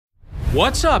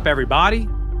What's up, everybody?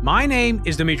 My name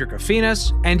is Demetri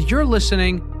Kofinas, and you're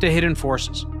listening to Hidden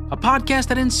Forces, a podcast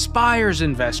that inspires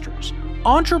investors,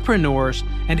 entrepreneurs,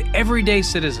 and everyday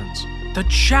citizens to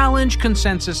challenge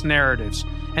consensus narratives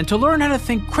and to learn how to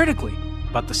think critically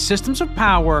about the systems of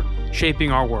power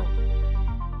shaping our world.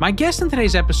 My guest in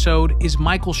today's episode is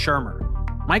Michael Shermer.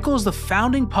 Michael is the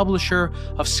founding publisher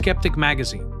of Skeptic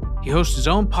magazine. He hosts his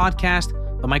own podcast,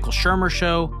 The Michael Shermer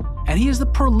Show, and he is the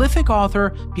prolific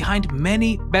author behind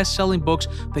many best-selling books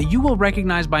that you will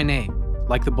recognize by name,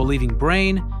 like The Believing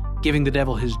Brain, Giving the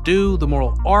Devil His Due, The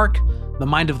Moral Arc, The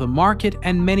Mind of the Market,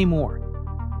 and many more.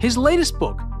 His latest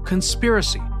book,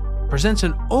 Conspiracy, presents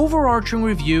an overarching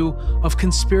review of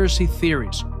conspiracy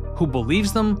theories, who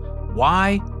believes them,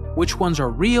 why, which ones are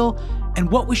real,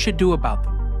 and what we should do about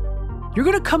them. You're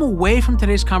going to come away from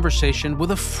today's conversation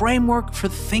with a framework for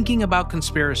thinking about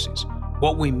conspiracies,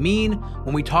 what we mean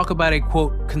when we talk about a,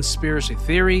 quote, conspiracy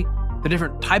theory, the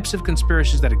different types of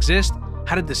conspiracies that exist,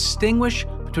 how to distinguish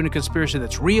between a conspiracy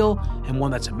that's real and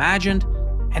one that's imagined,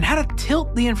 and how to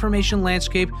tilt the information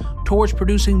landscape towards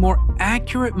producing more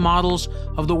accurate models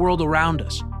of the world around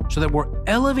us, so that we're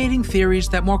elevating theories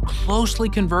that more closely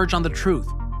converge on the truth,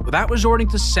 without resorting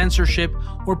to censorship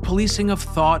or policing of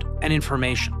thought and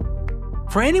information.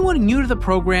 For anyone new to the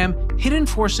program, Hidden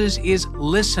Forces is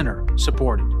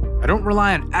listener-supported. I don't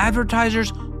rely on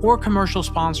advertisers or commercial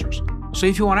sponsors. So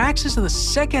if you want access to the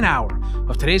second hour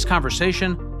of today's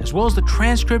conversation, as well as the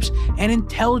transcripts and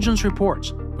intelligence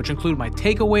reports, which include my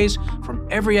takeaways from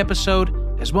every episode,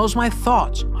 as well as my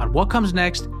thoughts on what comes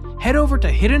next, head over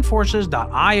to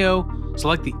hiddenforces.io,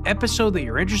 select the episode that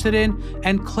you're interested in,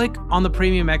 and click on the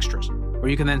premium extras,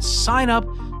 where you can then sign up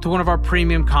to one of our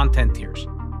premium content tiers.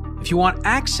 If you want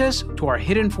access to our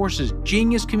Hidden Forces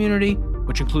Genius community,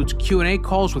 which includes Q&A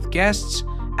calls with guests,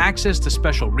 access to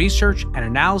special research and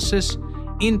analysis,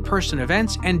 in-person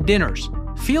events, and dinners,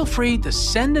 feel free to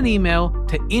send an email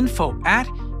to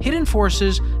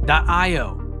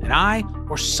info@hiddenforces.io, and I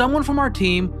or someone from our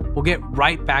team will get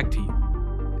right back to you.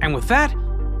 And with that,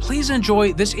 please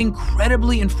enjoy this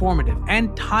incredibly informative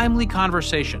and timely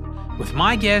conversation with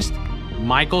my guest,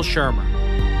 Michael Shermer.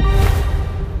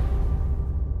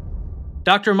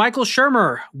 Dr. Michael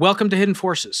Shermer, welcome to Hidden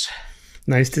Forces.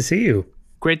 Nice to see you.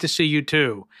 Great to see you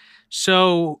too.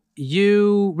 So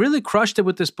you really crushed it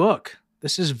with this book.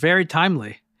 This is very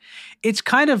timely. It's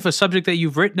kind of a subject that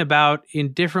you've written about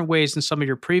in different ways than some of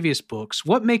your previous books.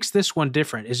 What makes this one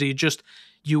different? Is it just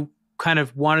you kind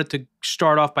of wanted to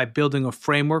start off by building a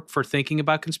framework for thinking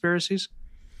about conspiracies?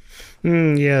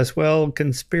 Yes. Well,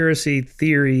 conspiracy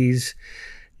theories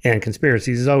and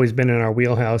conspiracies has always been in our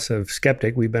wheelhouse of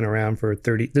Skeptic. We've been around for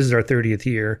this is our 30th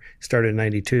year, started in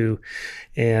 92.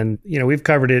 And, we've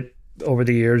covered it over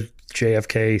the years,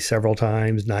 JFK several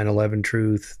times, 9/11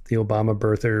 truth, the Obama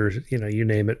birthers, you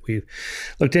name it. We've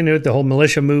looked into it. The whole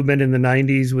militia movement in the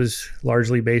 90s was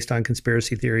largely based on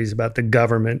conspiracy theories about the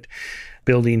government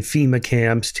building FEMA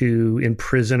camps to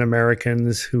imprison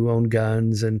Americans who own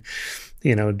guns. And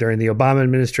during the Obama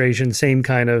administration, same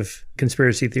kind of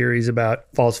conspiracy theories about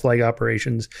false flag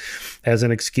operations as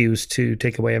an excuse to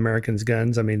take away Americans'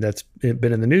 guns. I mean, that's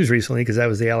been in the news recently because that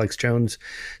was the Alex Jones,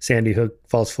 Sandy Hook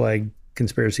false flag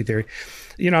conspiracy theory.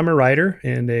 I'm a writer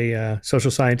and a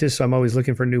social scientist, so I'm always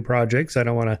looking for new projects. I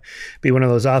don't want to be one of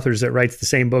those authors that writes the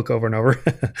same book over and over.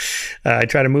 I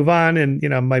try to move on, and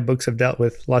my books have dealt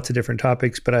with lots of different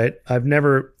topics, but I've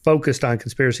never focused on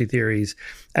conspiracy theories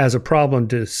as a problem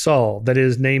to solve. That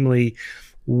is, namely,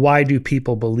 why do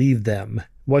people believe them?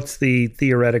 What's the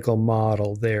theoretical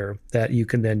model there that you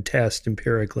can then test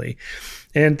empirically?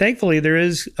 And thankfully, there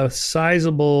is a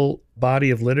sizable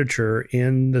body of literature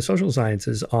in the social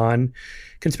sciences on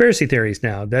conspiracy theories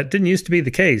now. That didn't used to be the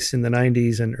case in the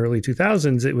 90s and early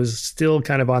 2000s. It was still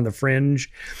kind of on the fringe.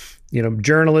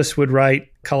 Journalists would write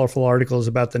colorful articles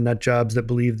about the nut jobs that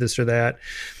believe this or that.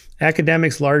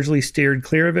 Academics largely steered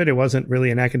clear of it. It wasn't really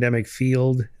an academic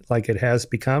field like it has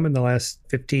become in the last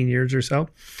 15 years or so,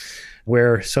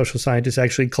 where social scientists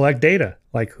actually collect data,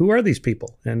 like who are these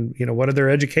people, and what are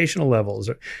their educational levels,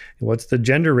 what's the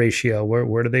gender ratio,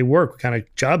 where do they work, what kind of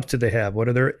jobs do they have, what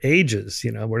are their ages,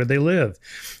 where do they live.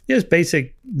 Just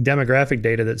basic demographic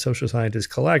data that social scientists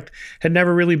collect had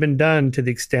never really been done to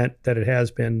the extent that it has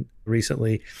been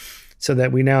recently, so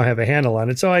that we now have a handle on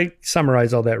it. So I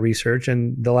summarize all that research,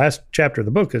 and the last chapter of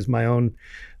the book is my own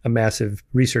a massive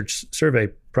research survey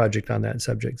project on that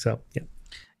subject. So, yeah.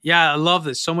 Yeah, I love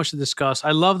this. So much to discuss.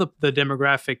 I love the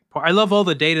demographic part. I love all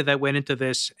the data that went into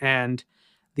this and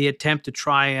the attempt to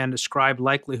try and ascribe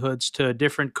likelihoods to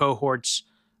different cohorts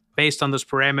based on those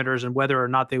parameters and whether or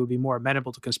not they would be more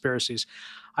amenable to conspiracies.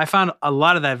 I found a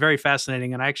lot of that very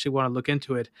fascinating, and I actually want to look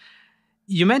into it.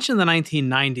 You mentioned the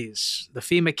 1990s, the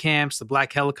FEMA camps, the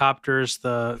black helicopters,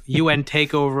 the UN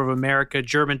takeover of America,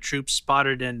 German troops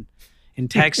spotted in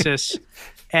Texas,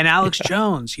 and Alex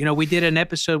Jones. You know, we did an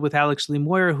episode with Alex Lee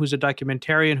Moyer, who's a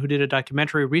documentarian who did a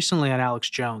documentary recently on Alex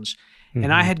Jones. Mm-hmm.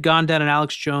 And I had gone down an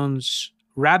Alex Jones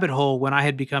rabbit hole when I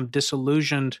had become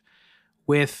disillusioned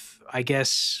with, I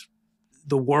guess,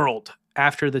 the world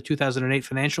after the 2008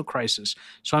 financial crisis.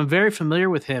 So I'm very familiar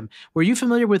with him. Were you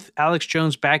familiar with Alex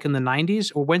Jones back in the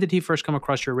 90s, or when did he first come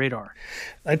across your radar?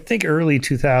 I think early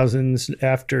 2000s,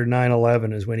 after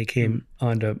 9/11 is when he came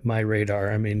onto my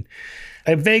radar. I mean,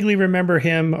 I vaguely remember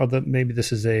him, although maybe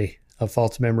this is a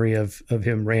false memory of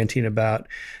him ranting about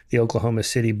the Oklahoma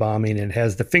City bombing and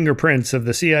has the fingerprints of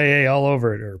the CIA all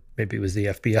over it, or maybe it was the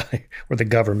FBI or the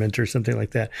government or something like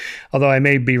that. Although I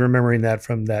may be remembering that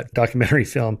from that documentary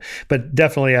film, but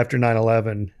definitely after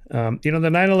 9/11. The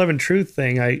 9/11 truth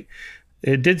thing,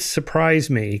 it did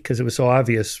surprise me because it was so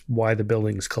obvious why the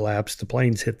buildings collapsed. The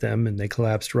planes hit them and they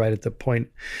collapsed right at the point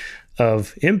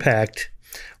of impact.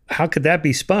 How could that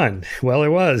be spun? Well, it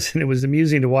was, and it was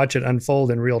amusing to watch it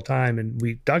unfold in real time, and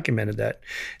we documented that,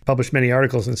 published many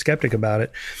articles in Skeptic about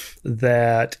it,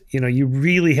 that, you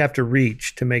really have to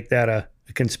reach to make that a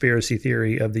conspiracy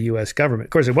theory of the U.S. government.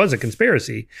 Of course, it was a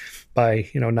conspiracy by,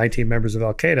 19 members of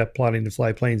Al-Qaeda plotting to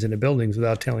fly planes into buildings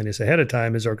without telling us ahead of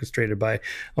time, as orchestrated by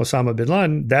Osama bin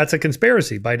Laden. That's a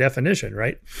conspiracy by definition,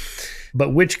 right?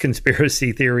 But which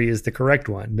conspiracy theory is the correct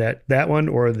one? That one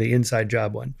or the inside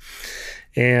job one?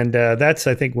 And that's,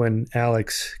 I think, when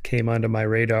Alex came onto my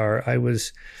radar. It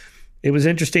was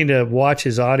interesting to watch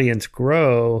his audience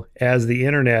grow as the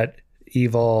internet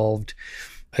evolved.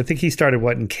 I think he started,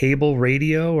 in cable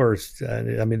radio? Or,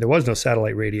 there was no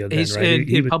satellite radio then, He's right?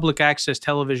 in public access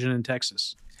television in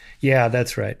Texas. Yeah,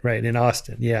 that's right, in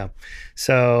Austin, yeah.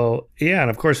 So, yeah, and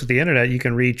of course with the internet, you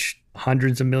can reach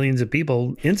hundreds of millions of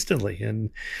people instantly. And,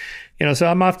 so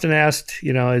I'm often asked,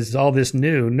 is all this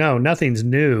new? No, nothing's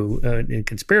new in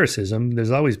conspiracism. There's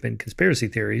always been conspiracy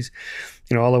theories,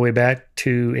 all the way back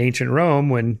to ancient Rome,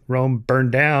 when Rome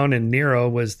burned down and Nero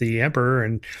was the emperor,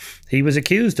 and he was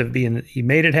accused of he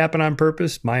made it happen on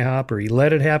purpose, myhop, or he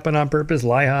let it happen on purpose,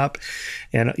 lie-hop,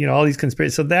 and, all these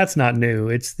conspiracies. So that's not new.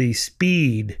 It's the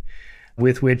speed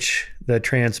with which the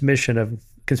transmission of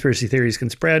conspiracy theories can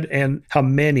spread, and how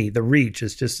many, the reach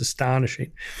is just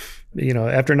astonishing.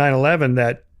 After 9/11,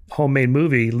 that homemade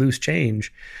movie, Loose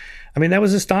Change, that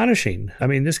was astonishing.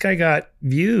 This guy got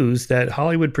views that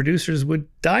Hollywood producers would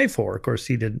die for. Of course,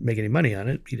 he didn't make any money on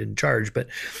it. He didn't charge, but,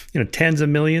 tens of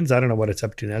millions. I don't know what it's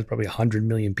up to now. It's probably 100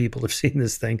 million people have seen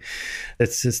this thing.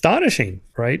 It's astonishing,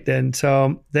 right? And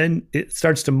so then it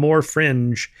starts to more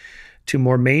fringe to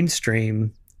more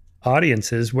mainstream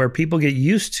audiences where people get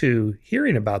used to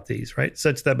hearing about these, right?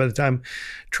 Such that by the time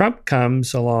Trump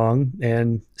comes along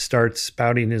and starts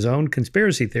spouting his own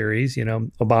conspiracy theories,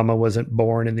 Obama wasn't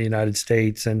born in the United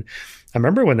States. And I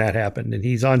remember when that happened, and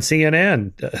he's on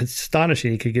CNN. It's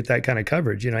astonishing he could get that kind of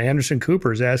coverage. Anderson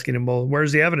Cooper's asking him, well,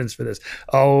 where's the evidence for this?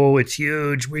 Oh, it's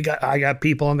huge. I got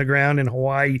people on the ground in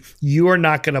Hawaii. You are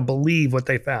not going to believe what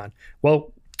they found.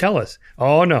 Well, tell us.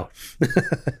 Oh, no.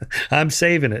 I'm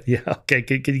saving it. Yeah. Okay.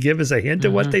 Can you give us a hint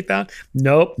of what they found?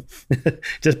 Nope.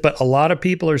 But a lot of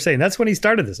people are saying, that's when he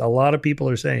started this. A lot of people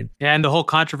are saying. Yeah, and the whole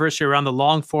controversy around the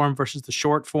long form versus the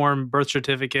short form birth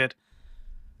certificate.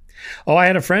 Oh, I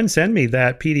had a friend send me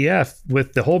that PDF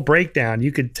with the whole breakdown.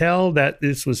 You could tell that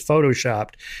this was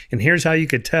photoshopped, and here's how you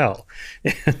could tell.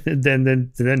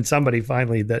 And then somebody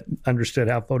finally that understood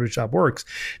how Photoshop works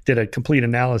did a complete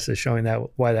analysis showing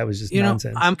why that was just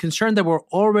nonsense. I'm concerned that we're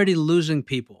already losing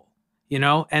people,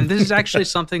 and this is actually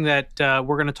something that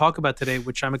we're going to talk about today,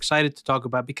 which I'm excited to talk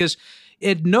about, because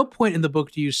at no point in the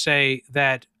book do you say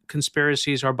that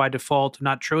conspiracies are by default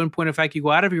not true. In point of fact, you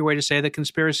go out of your way to say that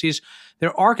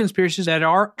there are conspiracies that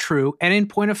are true. And in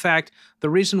point of fact, the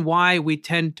reason why we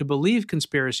tend to believe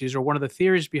conspiracies, or one of the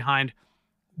theories behind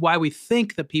why we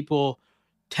think that people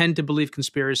tend to believe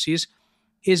conspiracies,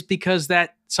 is because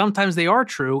that sometimes they are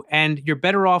true, and you're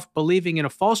better off believing in a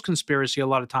false conspiracy a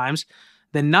lot of times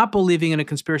than not believing in a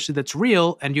conspiracy that's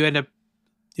real, and you end up,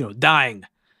 dying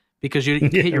because you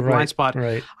hit your blind spot.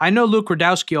 Right. I know Luke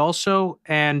Rudkowski also,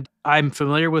 and I'm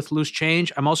familiar with Loose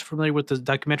Change. I'm also familiar with the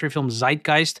documentary film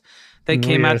Zeitgeist that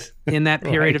came out in that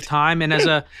period of time. And as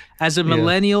a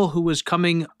millennial who was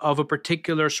coming of a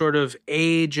particular sort of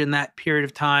age in that period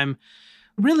of time,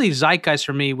 really Zeitgeist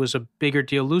for me was a bigger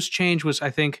deal. Loose Change was,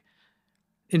 I think,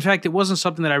 In fact, it wasn't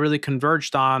something that I really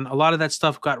converged on. A lot of that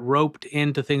stuff got roped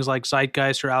into things like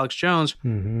Zeitgeist or Alex Jones.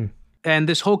 Mm-hmm. And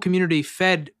this whole community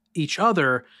fed each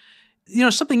other.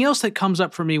 Something else that comes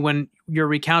up for me when you're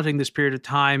recounting this period of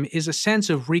time is a sense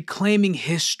of reclaiming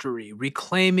history,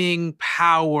 reclaiming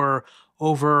power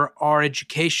over our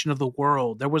education of the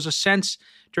world. There was a sense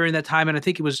during that time, and I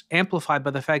think it was amplified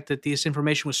by the fact that this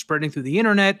information was spreading through the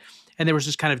internet, and there was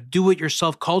this kind of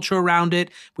do-it-yourself culture around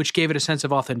it, which gave it a sense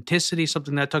of authenticity,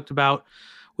 something that I talked about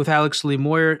with Alex Lee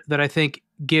Moyer that I think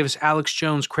gives Alex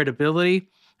Jones credibility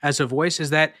as a voice, is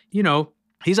that,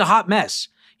 he's a hot mess.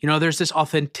 There's this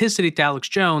authenticity to Alex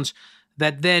Jones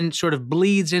that then sort of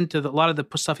bleeds into a lot of the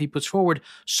stuff he puts forward,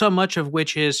 so much of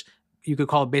which is, you could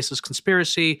call it baseless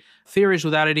conspiracy theories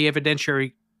without any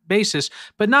evidentiary basis,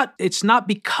 but it's not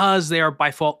because they are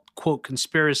by fault, quote,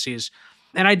 conspiracies.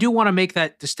 And I do want to make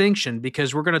that distinction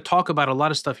because we're going to talk about a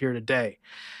lot of stuff here today.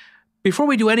 Before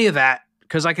we do any of that,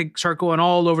 because I could start going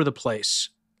all over the place,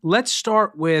 let's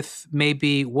start with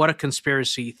maybe what a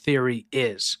conspiracy theory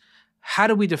is. How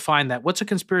do we define that? What's a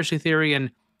conspiracy theory,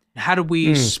 and how do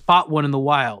we spot one in the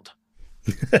wild?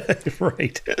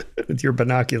 Right, with your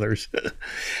binoculars.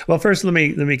 Well, first, let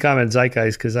me comment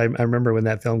Zeitgeist, because I remember when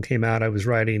that film came out, I was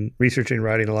researching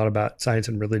a lot about science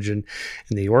and religion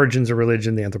and the origins of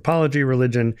religion, the anthropology of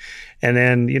religion. And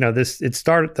then, it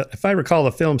started, if I recall,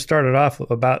 the film started off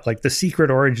about like the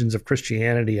secret origins of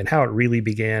Christianity and how it really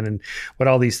began and what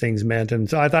all these things meant. And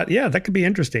so I thought, yeah, that could be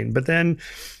interesting. But then,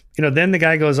 then the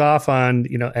guy goes off on,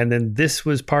 and then this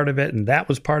was part of it and that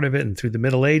was part of it. And through the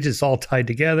Middle Ages, it's all tied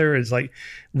together. It's like,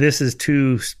 this is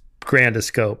too grand a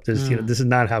scope. This is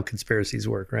not how conspiracies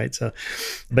work, right? So,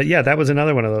 but yeah, that was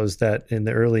another one of those that in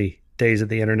the early days of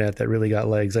the internet that really got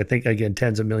legs. I think, again,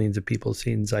 tens of millions of people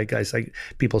seen Zeitgeist.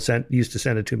 People used to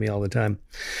send it to me all the time.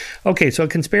 Okay, so a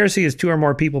conspiracy is two or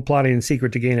more people plotting in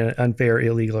secret to gain an unfair,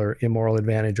 illegal, or immoral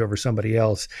advantage over somebody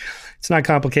else. It's not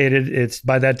complicated. It's,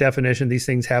 by that definition, these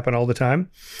things happen all the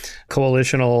time.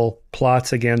 Coalitional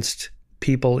plots against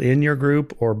people in your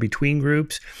group or between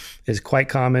groups is quite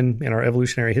common in our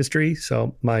evolutionary history.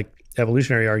 So my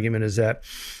evolutionary argument is that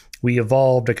we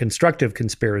evolved a constructive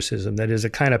conspiracism, that is a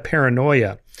kind of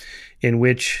paranoia in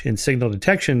which, in signal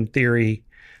detection theory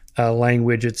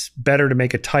language, it's better to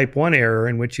make a type 1 error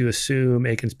in which you assume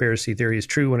a conspiracy theory is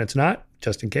true when it's not,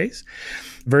 just in case,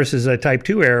 versus a type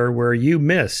 2 error where you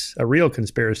miss a real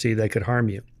conspiracy that could harm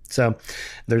you. So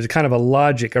there's a kind of a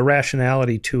logic, a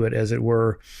rationality to it, as it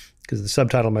were, because the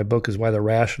subtitle of my book is Why the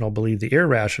Rational Believe the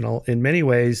Irrational. In many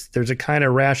ways, there's a kind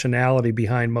of rationality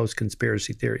behind most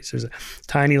conspiracy theories. There's a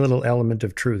tiny little element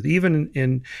of truth. Even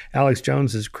in Alex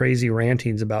Jones's crazy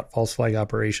rantings about false flag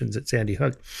operations at Sandy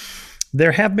Hook,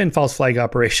 there have been false flag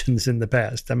operations in the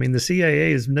past. I mean, the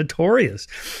CIA is notorious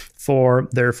for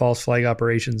their false flag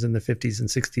operations in the 50s and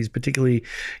 60s, particularly,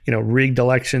 rigged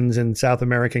elections in South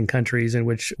American countries in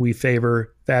which we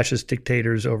favor fascist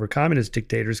dictators over communist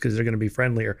dictators because they're going to be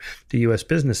friendlier to U.S.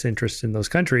 business interests in those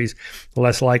countries,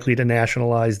 less likely to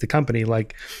nationalize the company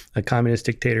like a communist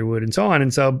dictator would, and so on.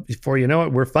 And so before you know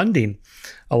it, we're funding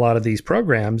a lot of these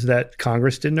programs that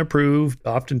Congress didn't approve,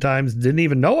 oftentimes didn't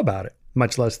even know about it,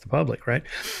 much less the public, right?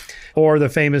 Or the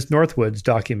famous Northwoods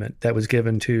document that was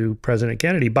given to President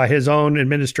Kennedy by his own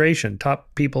administration,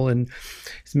 top people in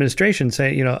his administration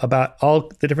saying, about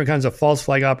all the different kinds of false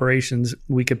flag operations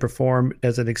we could perform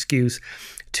as an excuse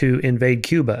to invade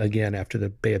Cuba again after the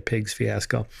Bay of Pigs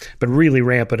fiasco, but really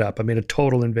ramp it up. I mean, a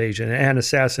total invasion and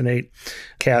assassinate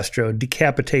Castro,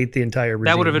 decapitate the entire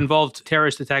regime. That would have involved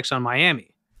terrorist attacks on Miami.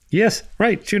 Yes,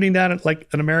 right. Shooting down at like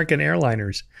an American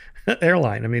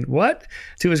airline. I mean, what?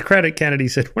 To his credit, Kennedy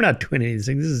said, we're not doing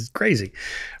anything. This is crazy,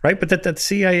 right? But that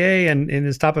CIA and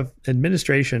his top of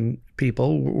administration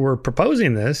people were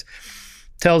proposing this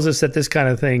tells us that this kind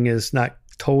of thing is not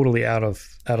totally out of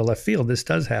left field. This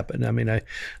does happen. I mean, I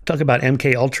talk about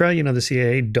MK Ultra, the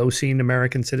CIA dosing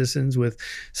American citizens with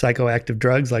psychoactive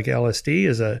drugs like LSD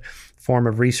as a form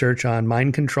of research on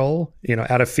mind control,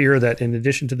 out of fear that in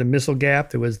addition to the missile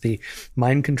gap, there was the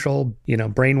mind control,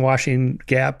 brainwashing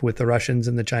gap with the Russians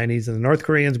and the Chinese and the North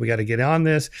Koreans. We got to get on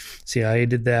this. CIA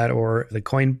did that, or the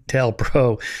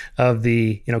COINTELPRO of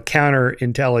the,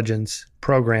 counterintelligence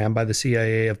program by the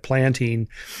CIA of planting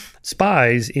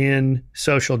spies in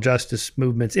social justice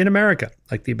movements in America,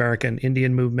 like the American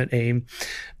Indian movement, AIM,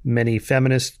 many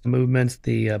feminist movements,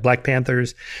 the Black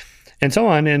Panthers, and so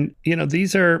on. And,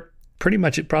 these are pretty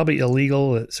much probably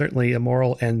illegal, certainly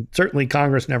immoral, and certainly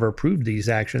Congress never approved these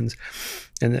actions.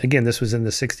 And again, this was in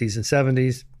the 60s and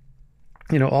 70s,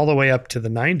 all the way up to the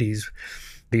 90s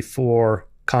before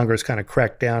Congress kind of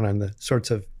cracked down on the sorts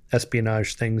of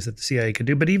espionage things that the CIA could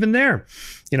do. But even there,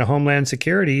 Homeland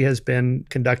Security has been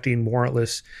conducting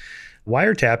warrantless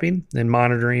wiretapping and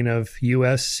monitoring of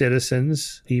U.S.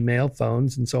 citizens, email,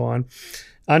 phones, and so on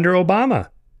under Obama,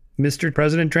 Mr.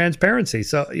 President Transparency.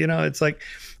 So, it's like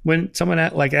when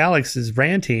someone like Alex is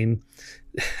ranting,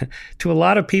 to a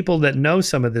lot of people that know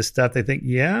some of this stuff, they think,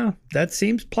 yeah, that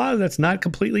seems plausible. That's not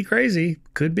completely crazy.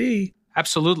 Could be.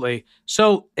 Absolutely.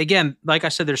 So again, like I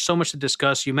said, there's so much to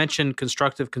discuss. You mentioned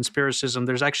constructive conspiracism.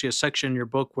 There's actually a section in your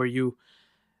book where you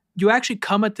actually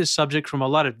come at this subject from a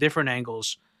lot of different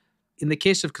angles. In the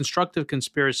case of constructive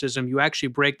conspiracism, you actually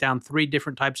break down 3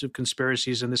 different types of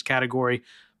conspiracies in this category: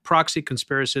 proxy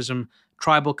conspiracism,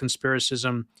 tribal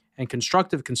conspiracism, and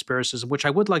constructive conspiracism, which I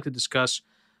would like to discuss.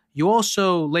 You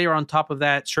also layer on top of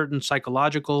that certain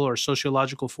psychological or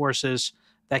sociological forces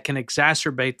that can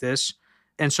exacerbate this.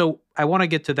 And so I want to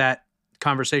get to that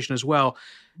conversation as well.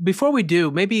 Before we do,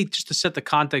 maybe just to set the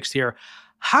context here,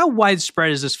 how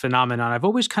widespread is this phenomenon? I've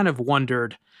always kind of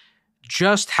wondered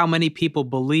just how many people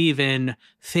believe in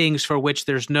things for which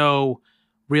there's no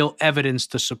real evidence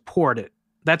to support it.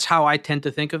 That's how I tend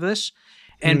to think of this.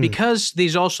 And because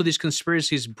these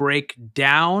conspiracies break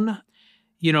down,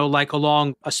 like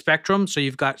along a spectrum. So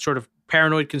you've got sort of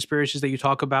paranoid conspiracies that you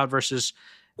talk about versus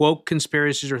woke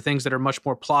conspiracies or things that are much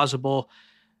more plausible.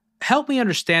 Help me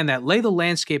understand that. Lay the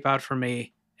landscape out for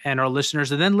me and our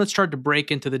listeners, and then let's start to break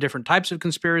into the different types of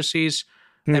conspiracies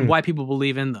and why people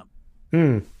believe in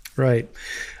them. Right.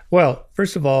 Well,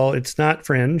 first of all, it's not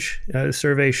fringe.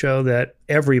 Surveys show that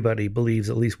everybody believes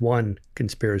at least one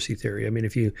conspiracy theory. I mean,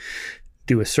 if you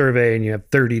do a survey and you have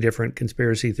 30 different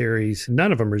conspiracy theories,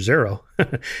 none of them are zero.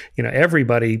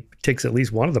 Everybody ticks at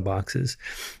least one of the boxes.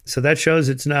 So that shows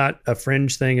it's not a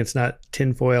fringe thing. It's not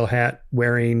tinfoil hat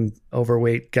wearing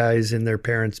overweight guys in their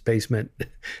parents' basement,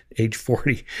 age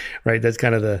 40, right? That's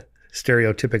kind of the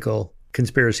stereotypical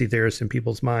conspiracy theorists in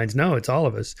people's minds. No, it's all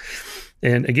of us.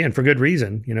 And again, for good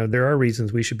reason. There are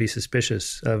reasons we should be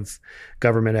suspicious of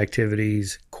government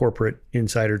activities, corporate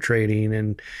insider trading,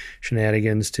 and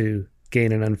shenanigans to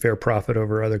gain an unfair profit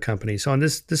over other companies. So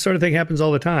this sort of thing happens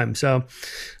all the time. So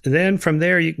then from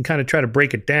there, you can kind of try to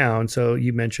break it down. So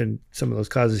you mentioned some of those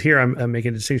causes here. I'm making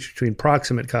a distinction between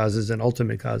proximate causes and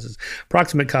ultimate causes.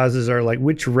 Proximate causes are like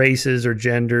which races or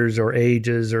genders or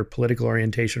ages or political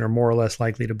orientation are more or less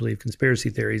likely to believe conspiracy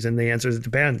theories. And the answer is it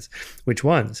depends which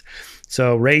ones.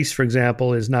 So race, for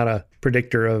example, is not a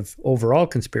predictor of overall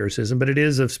conspiracism, but it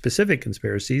is of specific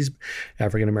conspiracies.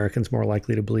 African Americans more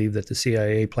likely to believe that the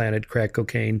CIA planted crack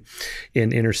cocaine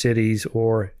in inner cities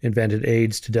or invented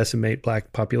AIDS to decimate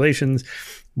black populations.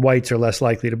 Whites are less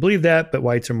likely to believe that, but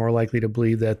whites are more likely to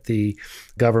believe that the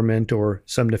government or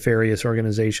some nefarious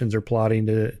organizations are plotting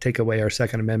to take away our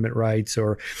Second Amendment rights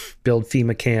or build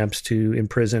FEMA camps to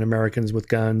imprison Americans with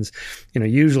guns.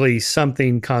 Usually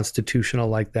something constitutional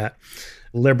like that.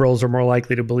 Liberals are more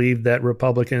likely to believe that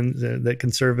Republicans, that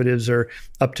conservatives are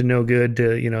up to no good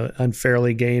to,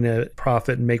 unfairly gain a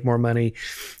profit and make more money.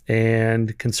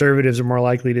 And conservatives are more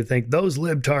likely to think those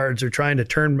libtards are trying to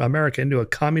turn America into a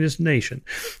communist nation,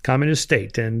 communist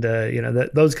state, and,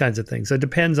 those kinds of things. So it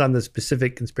depends on the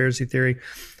specific conspiracy theory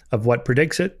of what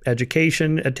predicts it.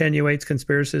 Education attenuates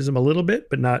conspiracism a little bit,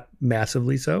 but not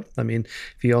massively so. I mean,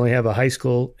 if you only have a high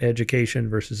school education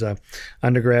versus a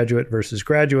undergraduate versus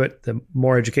graduate, the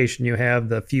more education you have,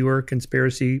 the fewer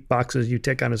conspiracy boxes you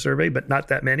tick on a survey, but not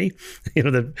that many.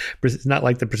 It's not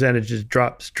like the percentage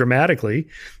drops dramatically,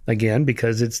 again,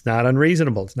 because it's not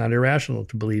unreasonable. It's not irrational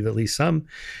to believe at least some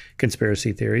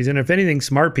conspiracy theories. And if anything,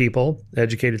 smart people,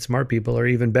 educated smart people, are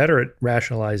even better at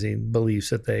rationalizing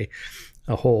beliefs that they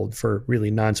hold for really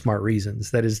non-smart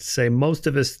reasons. That is to say, most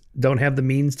of us don't have the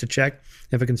means to check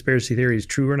if a conspiracy theory is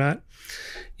true or not.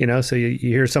 So you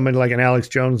hear somebody like an Alex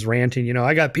Jones ranting,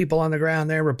 I got people on the ground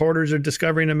there, reporters are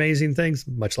discovering amazing things,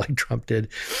 much like Trump did.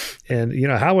 And,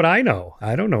 how would I know?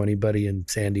 I don't know anybody in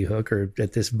Sandy Hook or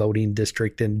at this voting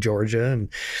district in Georgia. And,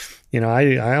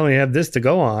 I only have this to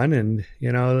go on. And,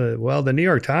 the New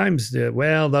York Times,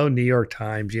 though New York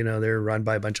Times, they're run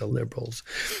by a bunch of liberals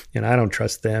and I don't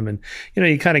trust them. And,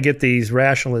 you kind of get these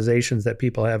rationalizations that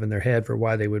people have in their head for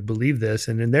why they would believe this.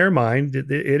 And in their mind,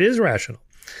 it is rational.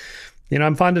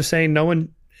 I'm fond of saying no one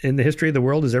in the history of the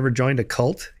world has ever joined a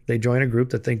cult. They join a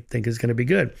group that think is going to be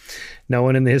good. No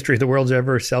one in the history of the world has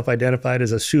ever self-identified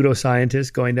as a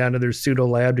pseudoscientist going down to their pseudo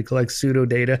lab to collect pseudo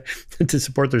data to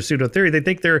support their pseudo theory. They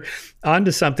think they're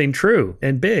onto something true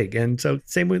and big. And so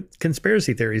same with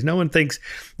conspiracy theories. No one thinks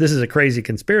this is a crazy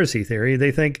conspiracy theory.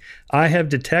 They think I have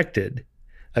detected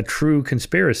a true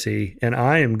conspiracy and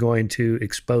I am going to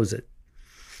expose it.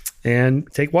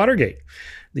 And take Watergate.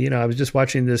 I was just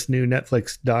watching this new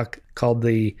Netflix doc called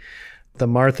the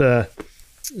Martha,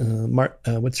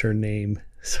 what's her name?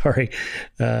 Sorry.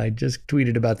 I just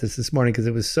tweeted about this morning because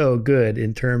it was so good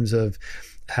in terms of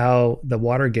how the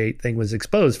Watergate thing was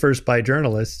exposed, first by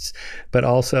journalists, but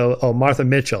also, Martha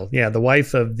Mitchell. Yeah, the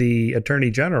wife of the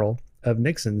Attorney General of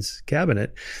Nixon's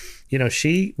cabinet.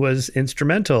 She was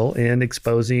instrumental in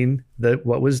exposing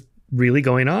what was really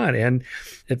going on. And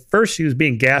at first she was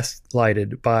being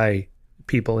gaslighted by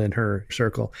people in her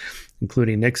circle,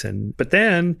 including Nixon. But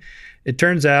then it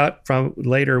turns out from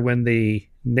later when the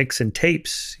Nixon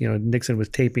tapes, Nixon was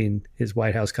taping his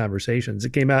White House conversations,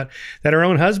 it came out that her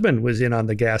own husband was in on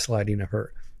the gaslighting of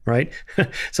her, right?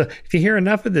 So if you hear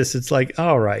enough of this, it's like,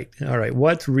 all right,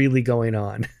 what's really going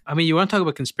on? I mean, you want to talk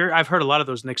about conspiracy? I've heard a lot of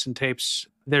those Nixon tapes.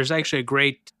 There's actually a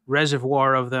great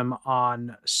reservoir of them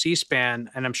on C-SPAN,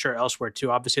 and I'm sure elsewhere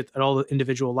too, obviously at all the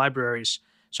individual libraries.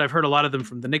 So I've heard a lot of them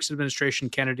from the Nixon administration,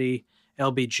 Kennedy,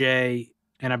 LBJ,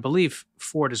 and I believe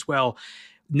Ford as well.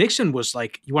 Nixon was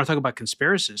like, you want to talk about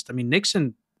conspiracist. I mean,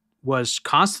 Nixon was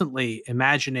constantly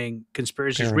imagining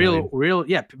conspiracies, real,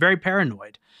 yeah, very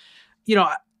paranoid.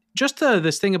 Just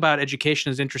this thing about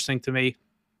education is interesting to me.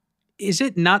 Is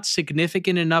it not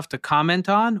significant enough to comment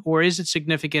on, or is it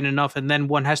significant enough? And then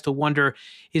one has to wonder,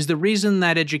 is the reason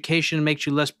that education makes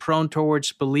you less prone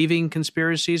towards believing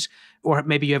conspiracies, or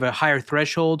maybe you have a higher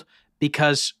threshold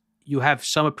because you have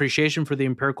some appreciation for the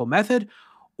empirical method,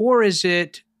 or is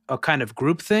it a kind of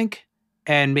groupthink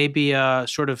and maybe a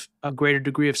sort of a greater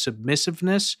degree of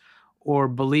submissiveness or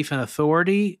belief in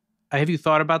authority? Have you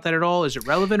thought about that at all? Is it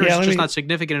relevant, or is it just not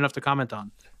significant enough to comment on?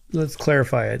 Let's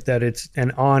clarify it, that it's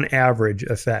an on average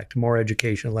effect, more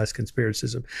education, less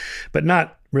conspiracism, but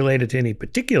not related to any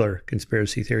particular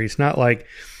conspiracy theory. It's not like,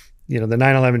 the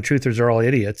 9/11 truthers are all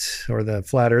idiots or the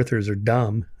flat earthers are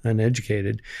dumb,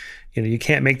 uneducated. You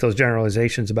can't make those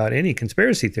generalizations about any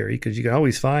conspiracy theory because you can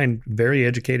always find very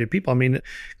educated people. I mean,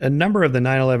 a number of the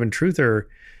 9/11 truther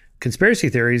conspiracy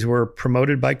theories were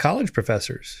promoted by college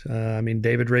professors.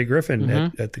 David Ray Griffin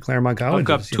at the Claremont College. I've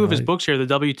got two of his books here, the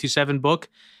WT7 book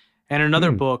and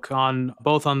another book on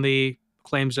the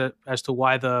claims as to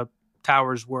why the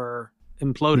towers were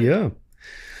imploded. Yeah.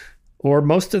 Or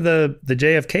most of the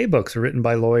JFK books are written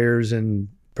by lawyers and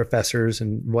professors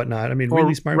and whatnot. I mean,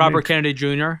 really smart. Robert Kennedy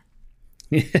Jr.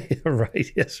 Yeah, right.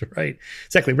 Yes, right.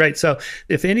 Exactly right. So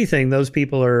if anything, those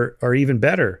people are even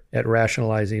better at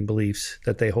rationalizing beliefs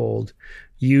that they hold,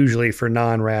 usually for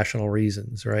non-rational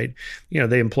reasons, right?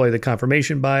 They employ the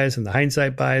confirmation bias and the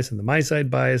hindsight bias and the my-side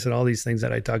bias and all these things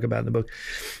that I talk about in the book,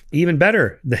 even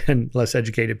better than less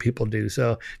educated people do.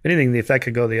 So if anything, the effect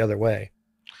could go the other way.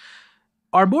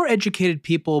 Are more educated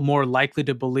people more likely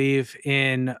to believe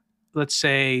in, let's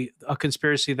say, a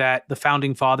conspiracy that the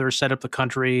founding fathers set up the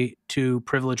country to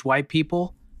privilege white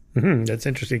people? That's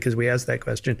interesting because we asked that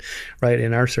question, right,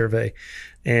 in our survey.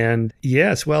 And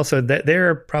yes, well, so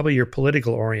they're probably your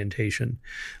political orientation.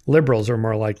 Liberals are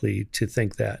more likely to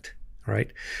think that,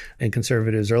 right? And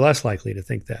conservatives are less likely to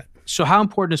think that. So how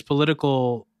important is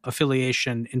political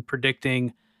affiliation in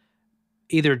predicting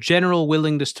either general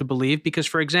willingness to believe? Because,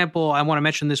 for example, I want to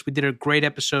mention this. We did a great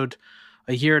episode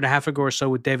a year and a half ago or so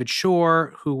with David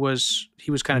Shore, he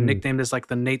was kind of nicknamed as like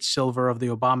the Nate Silver of the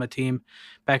Obama team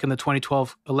back in the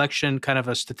 2012 election, kind of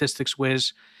a statistics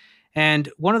whiz. And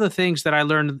one of the things that I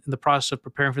learned in the process of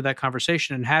preparing for that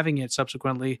conversation and having it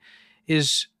subsequently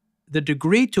is the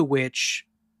degree to which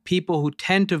people who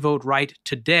tend to vote right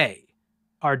today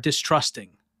are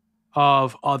distrusting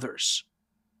of others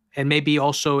and maybe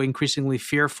also increasingly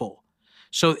fearful.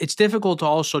 So it's difficult to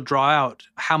also draw out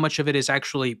how much of it is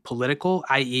actually political,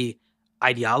 i.e.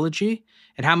 ideology,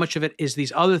 and how much of it is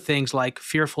these other things like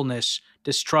fearfulness,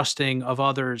 distrusting of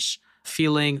others,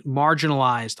 feeling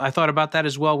marginalized. I thought about that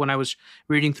as well when I was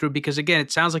reading through, because again,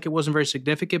 it sounds like it wasn't very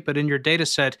significant, but in your data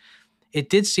set, it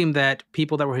did seem that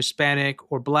people that were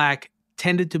Hispanic or Black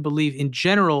tended to believe in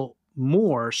general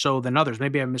more so than others.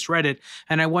 Maybe I misread it.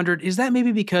 And I wondered, is that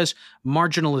maybe because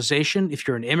marginalization, if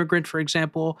you're an immigrant, for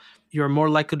example, you're more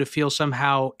likely to feel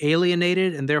somehow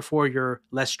alienated and therefore you're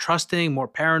less trusting, more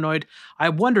paranoid? I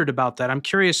wondered about that. I'm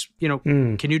curious,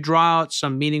 can you draw out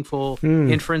some meaningful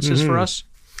inferences for us?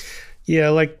 Yeah,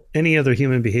 like any other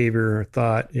human behavior or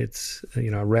thought, it's,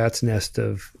 a rat's nest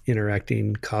of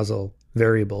interacting causal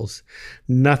variables.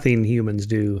 Nothing humans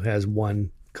do has one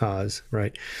cause,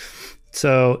 right?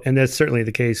 So, and that's certainly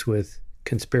the case with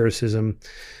conspiracism.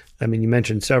 I mean, you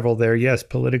mentioned several there. Yes,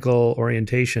 political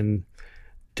orientation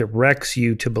directs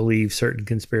you to believe certain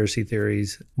conspiracy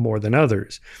theories more than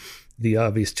others. The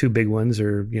obvious two big ones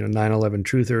are, 9/11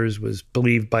 truthers was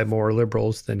believed by more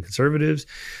liberals than conservatives.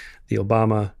 The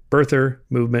Obama birther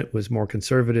movement was more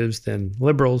conservatives than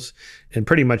liberals, and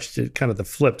pretty much kind of the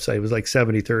flip side. It was like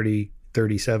 70-30,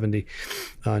 30-70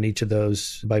 on each of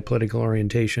those by political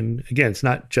orientation. Again, it's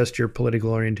not just your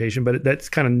political orientation, but that's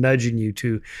kind of nudging you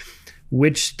to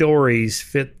which stories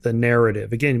fit the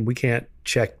narrative. Again, we can't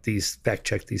fact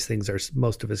check these things.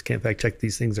 Most of us can't fact check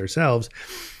these things ourselves.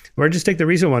 Or just take the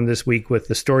recent one this week with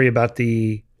the story about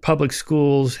the public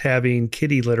schools having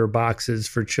kitty litter boxes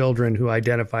for children who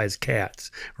identify as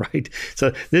cats, right?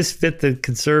 So this fit the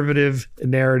conservative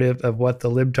narrative of what the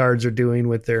libtards are doing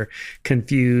with their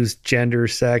confused gender,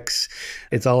 sex.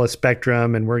 It's all a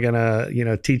spectrum, and we're gonna,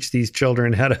 teach these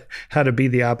children how to be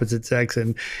the opposite sex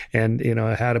and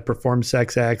how to perform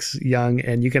sex acts young,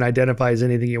 and you can identify as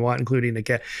anything you want, including a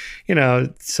cat.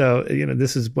 So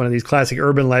this is one of these classic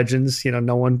urban legends.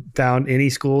 No one found any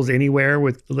schools anywhere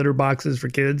with litter boxes for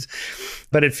kids.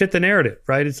 But it fit the narrative,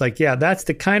 right? It's like, yeah, that's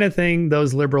the kind of thing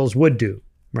those liberals would do,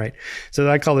 right? So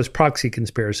I call this proxy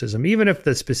conspiracism. Even if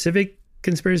the specific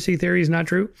conspiracy theory is not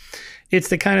true, it's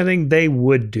the kind of thing they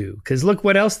would do. Because look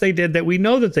what else they did that we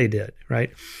know that they did,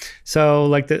 right?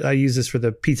 So I use this for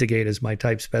the Pizzagate as my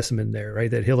type specimen there,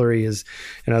 right? That Hillary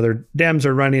and other Dems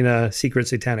are running a secret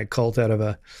satanic cult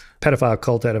pedophile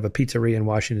cult out of a pizzeria in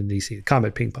Washington, D.C.,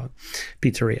 Comet Ping Pong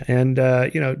Pizzeria. And,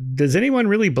 does anyone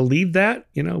really believe that?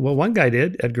 Well, one guy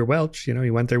did, Edgar Welch.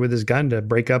 He went there with his gun to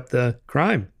break up the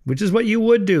crime, which is what you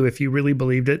would do if you really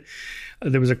believed it.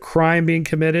 There was a crime being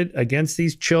committed against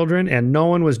these children, and no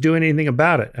one was doing anything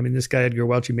about it. I mean, this guy, Edgar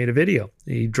Welch, he made a video.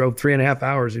 He drove 3.5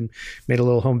 hours and made a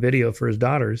little home video for his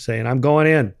daughters saying, I'm going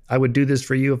in. I would do this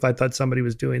for you if I thought somebody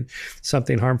was doing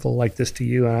something harmful like this to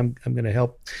you, and I'm going to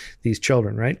help these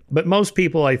children, right? But most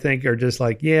people, I think, are just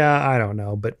like, yeah, I don't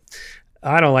know, but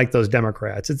I don't like those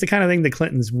Democrats. It's the kind of thing the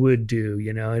Clintons would do,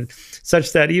 and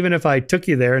such that even if I took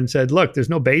you there and said, look, there's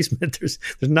no basement, there's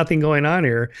nothing going on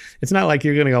here, it's not like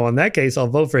you're going to go, in that case, I'll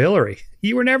vote for Hillary.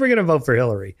 You were never going to vote for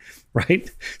Hillary, right?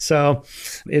 So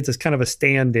it's a kind of a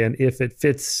stand-in if it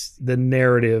fits the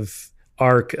narrative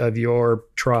arc of your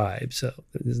tribe. So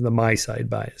this is the my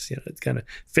side bias. It kind of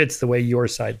fits the way your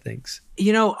side thinks.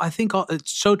 I think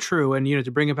it's so true. And,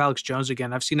 to bring up Alex Jones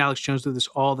again, I've seen Alex Jones do this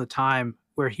all the time,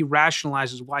 where he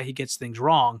rationalizes why he gets things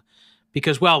wrong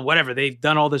because, well, whatever, they've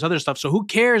done all this other stuff. So who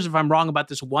cares if I'm wrong about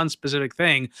this one specific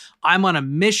thing? I'm on a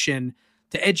mission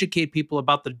to educate people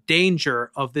about the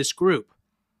danger of this group.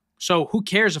 So who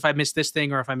cares if I miss this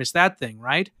thing or if I miss that thing,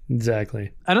 right?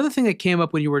 Exactly. Another thing that came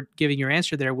up when you were giving your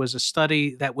answer there was a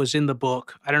study that was in the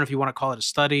book. I don't know if you want to call it a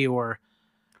study or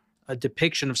a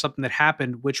depiction of something that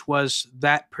happened, which was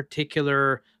that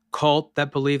particular cult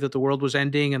that believed that the world was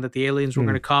ending and that the aliens were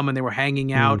going to come and they were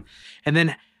hanging out. And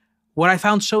then what I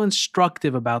found so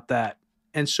instructive about that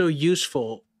and so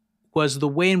useful was the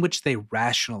way in which they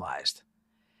rationalized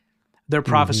their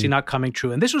prophecy not coming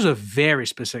true. And this was a very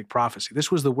specific prophecy.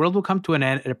 This was the world will come to an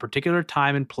end at a particular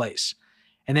time and place.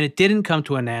 And then it didn't come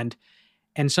to an end.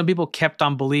 And some people kept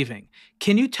on believing.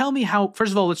 Can you tell me how,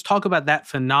 first of all, let's talk about that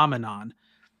phenomenon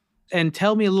and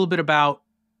tell me a little bit about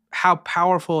how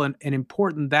powerful and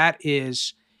important that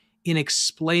is in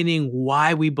explaining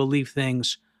why we believe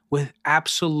things with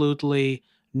absolutely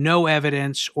no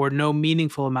evidence or no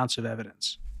meaningful amounts of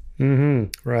evidence.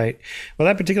 Right. Well,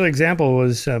 that particular example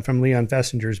was from Leon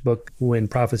Fessinger's book, When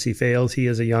Prophecy Fails. He,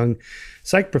 as a young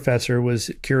psych professor,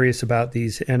 was curious about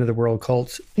these end-of-the-world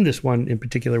cults. This one in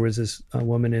particular was this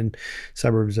woman in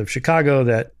suburbs of Chicago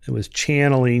that was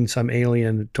channeling some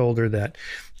alien that told her that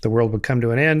the world would come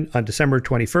to an end on December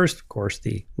 21st, of course,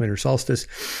 the winter solstice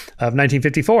of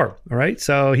 1954. All right.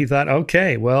 So he thought,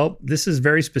 okay, well, this is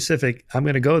very specific. I'm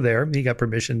going to go there. He got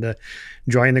permission to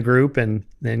join the group and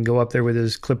then go up there with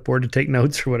his clipboard to take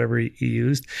notes or whatever he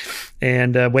used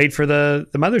and wait for the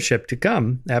mothership to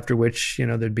come, after which,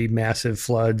 there'd be massive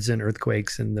floods and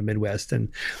earthquakes in the Midwest, and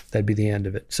that'd be the end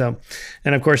of it. So,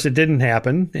 and of course, it didn't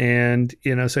happen. And,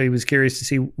 so he was curious to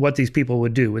see what these people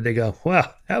would do. Would they go,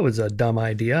 well, that was a dumb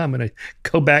idea. I'm going to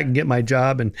go back and get my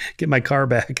job and get my car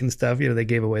back and stuff. They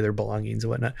gave away their belongings and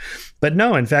whatnot. But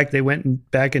no, in fact, they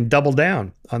went back and doubled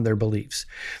down on their beliefs.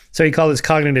 So he called this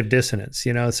cognitive dissonance.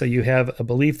 So you have a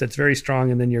belief that's very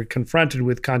strong, and then you're confronted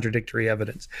with contradictory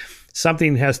evidence.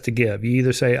 Something has to give. You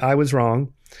either say, I was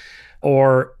wrong,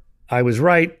 or I was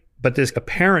right, but this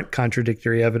apparent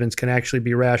contradictory evidence can actually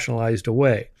be rationalized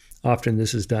away. Often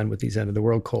this is done with these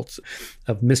end-of-the-world cults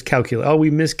of miscalculate. Oh,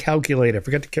 we miscalculated. I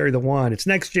forgot to carry the wand. It's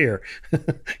next year.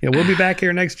 We'll be back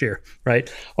here next year,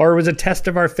 right? Or it was a test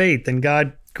of our faith, and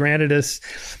God granted us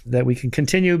that we can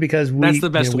continue because we... That's the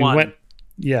best one.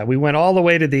 Yeah, we went all the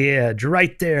way to the edge,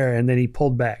 right there, and then he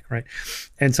pulled back, right,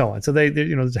 and so on. So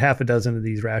there's half a dozen of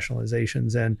these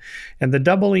rationalizations, and the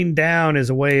doubling down is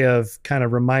a way of kind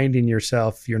of reminding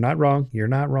yourself you're not wrong, you're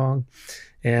not wrong.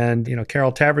 And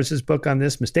Carol Tavris's book on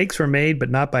this, "Mistakes Were Made,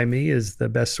 but Not by Me," is the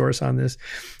best source on this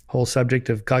whole subject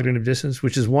of cognitive dissonance,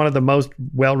 which is one of the most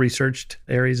well-researched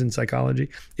areas in psychology.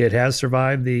 It has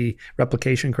survived the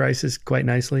replication crisis quite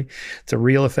nicely. It's a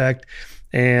real effect.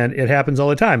 And it happens all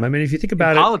the time. I mean, if you think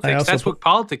about politics, that's what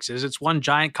politics is. It's one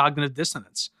giant cognitive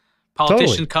dissonance.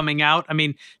 Politician coming out. I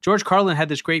mean, George Carlin had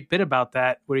this great bit about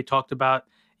that where he talked about,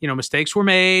 mistakes were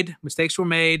made.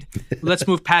 Let's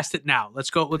move past it now.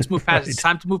 Let's move past it. It's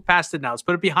time to move past it now. Let's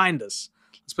put it behind us.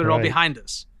 Let's put it all behind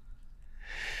us.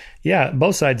 Yeah,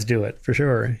 both sides do it for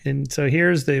sure. And so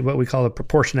here's what we call a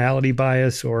proportionality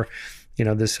bias, or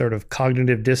this sort of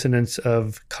cognitive dissonance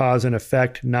of cause and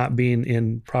effect not being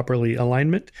in properly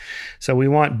alignment. So we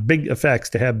want big effects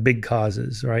to have big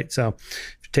causes, right? So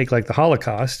if you take like the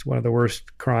Holocaust, one of the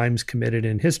worst crimes committed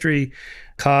in history,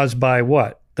 caused by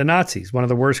what? The Nazis, one of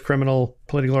the worst criminal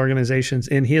political organizations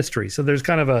in history. So there's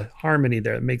kind of a harmony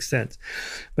there that makes sense.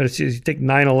 But if you take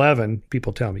 9/11,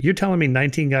 people tell me, you're telling me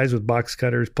 19 guys with box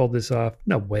cutters pulled this off?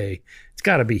 No way. It's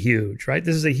got to be huge, right?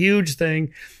 This is a huge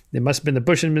thing. It must have been the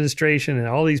Bush administration and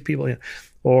all these people,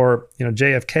 or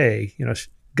JFK,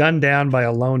 gunned down by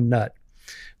a lone nut,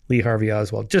 Lee Harvey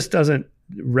Oswald. Just doesn't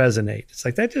resonate. It's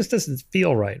like that just doesn't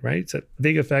feel right? It's a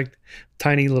big effect,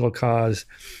 tiny little cause.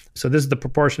 So this is the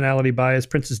proportionality bias.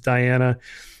 Princess Diana,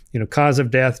 cause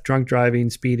of death, drunk driving,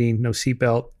 speeding, no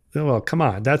seatbelt. Well, come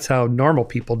on. That's how normal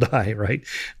people die, right?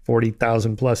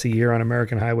 40,000 plus a year on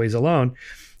American highways alone.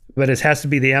 But it has to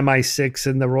be the MI6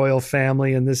 and the royal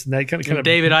family and this and that kind of.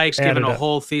 David Icke's given a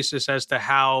whole thesis as to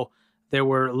how there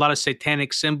were a lot of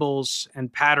satanic symbols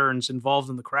and patterns involved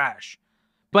in the crash.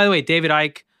 By the way, David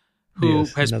Icke, who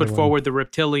has put forward the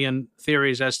reptilian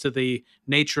theories as to the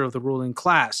nature of the ruling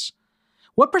class.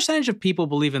 What percentage of people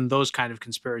believe in those kind of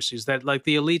conspiracies, that like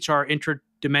the elites are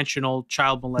interdimensional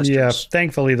child molesters? Yeah,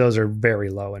 thankfully those are very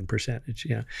low in percentage.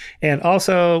 Yeah. And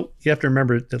also you have to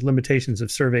remember the limitations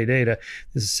of survey data.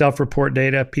 This is self-report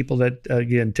data. People that,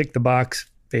 again, tick the box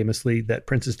famously that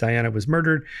Princess Diana was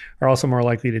murdered are also more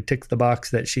likely to tick the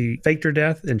box that she faked her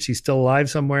death and she's still alive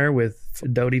somewhere with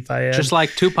Dodi Fayed. Just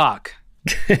like Tupac.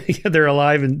 Yeah, they're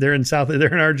alive and they're in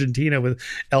Argentina with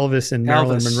Elvis and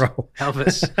Marilyn Monroe.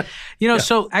 Elvis.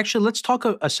 So actually let's talk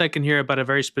a second here about a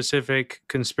very specific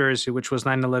conspiracy, which was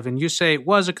 9/11. You say it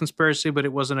was a conspiracy, but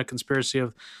it wasn't a conspiracy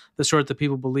of the sort that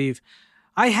people believe.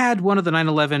 I had one of the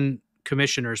 9/11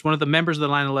 commissioners, one of the members of the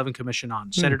 9/11 Commission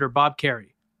on, Senator Bob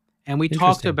Kerrey. And we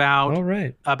talked about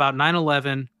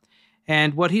 9/11.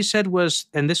 And what he said was,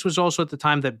 and this was also at the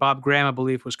time that Bob Graham, I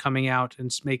believe, was coming out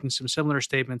and making some similar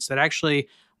statements, that actually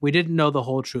we didn't know the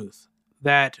whole truth,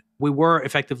 that we were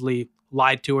effectively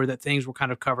lied to or that things were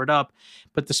kind of covered up.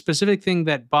 But the specific thing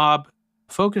that Bob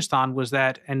focused on was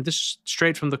that, and this is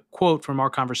straight from the quote from our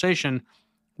conversation,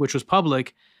 which was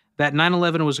public, that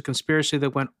 9/11 was a conspiracy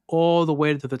that went all the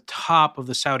way to the top of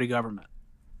the Saudi government.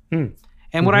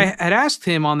 And what I had asked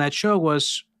him on that show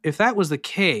was, if that was the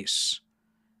case,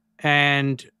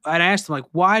 and I asked him, like,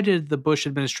 why did the Bush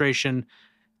administration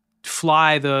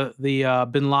fly the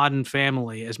bin Laden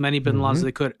family, as many bin Ladens as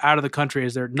they could, out of the country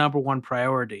as their number one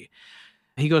priority?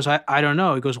 He goes, I don't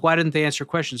know. He goes, why didn't they answer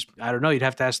questions? I don't know. You'd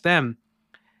have to ask them.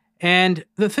 And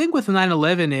the thing with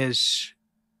 9/11 is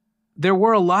there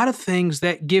were a lot of things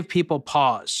that give people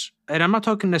pause. And I'm not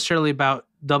talking necessarily about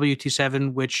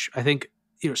WT7, which I think,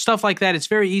 stuff like that. It's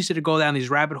very easy to go down these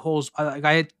rabbit holes.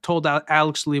 I had told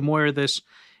Alex Lee Moyer this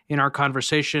in our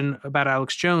conversation about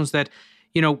Alex Jones, that,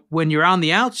 when you're on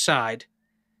the outside,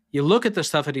 you look at the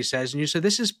stuff that he says and you say,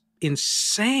 this is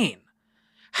insane.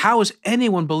 How is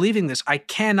anyone believing this? I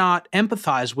cannot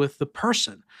empathize with the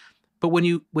person. But when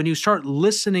you start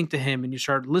listening to him and you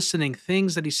start listening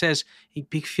things that he says, you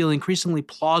feel increasingly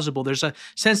plausible. There's a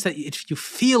sense that if you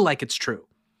feel like it's true,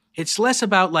 it's less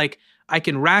about like, I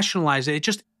can rationalize it.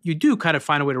 You do kind of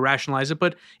find a way to rationalize it,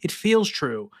 but it feels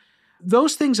true.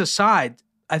 Those things aside,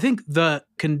 I think the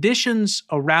conditions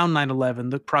around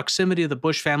 9/11, the proximity of the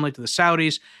Bush family to the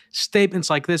Saudis, statements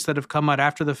like this that have come out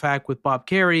after the fact with Bob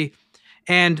Kerrey,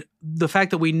 and the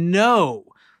fact that we know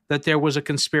that there was a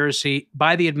conspiracy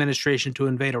by the administration to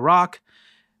invade Iraq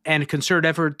and a concerted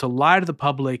effort to lie to the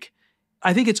public,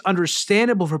 I think it's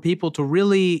understandable for people to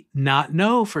really not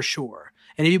know for sure.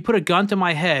 And if you put a gun to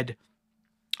my head,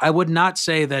 I would not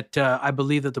say that I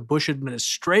believe that the Bush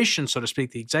administration, so to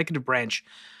speak, the executive branch,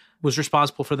 was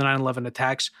responsible for the 9/11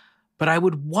 attacks. But I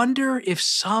would wonder if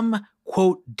some,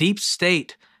 quote, deep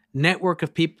state network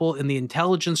of people in the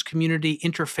intelligence community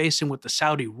interfacing with the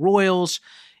Saudi royals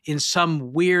in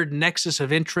some weird nexus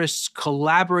of interests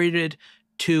collaborated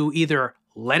to either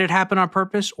let it happen on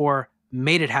purpose or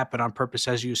made it happen on purpose,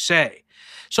 as you say.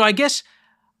 So I guess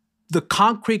the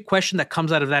concrete question that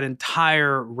comes out of that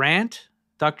entire rant,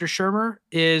 Dr. Shermer,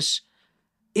 is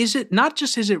it not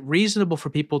just, is it reasonable for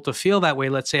people to feel that way,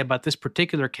 let's say, about this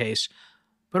particular case,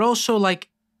 but also, like,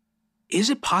 is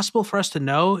it possible for us to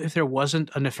know if there wasn't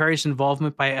a nefarious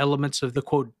involvement by elements of the,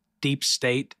 quote, deep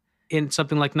state in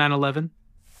something like 9/11?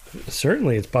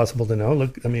 Certainly it's possible to know.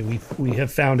 Look, I mean, we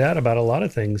have found out about a lot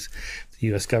of things the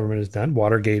U.S. government has done.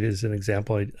 Watergate is an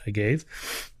example I gave.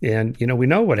 And, we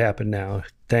know what happened now,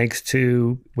 thanks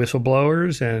to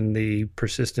whistleblowers and the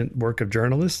persistent work of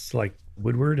journalists like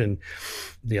Woodward and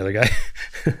the other guy.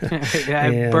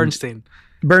 And Bernstein,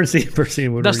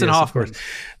 Woodward. Dustin Hoffman.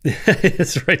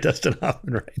 That's right, Dustin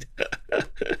Hoffman, right.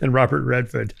 And Robert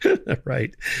Redford,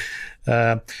 right.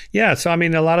 So I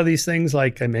mean, a lot of these things,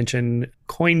 like I mentioned,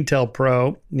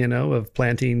 COINTELPRO, of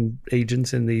planting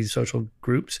agents in these social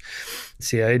groups.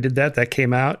 CIA did that. That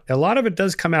came out. A lot of it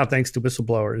does come out thanks to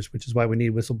whistleblowers, which is why we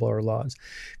need whistleblower laws.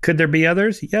 Could there be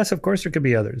others? Yes, of course there could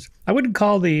be others. I wouldn't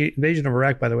call the invasion of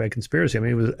Iraq, by the way, a conspiracy. I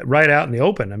mean, it was right out in the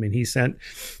open. I mean, he sent,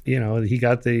 he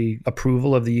got the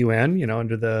approval of the UN,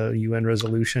 under the UN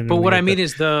resolution. But what I mean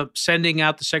is the sending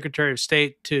out the Secretary of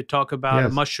State to talk about a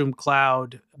mushroom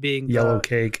cloud being yellow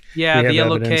cake. Yeah, the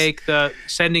yellow cake, the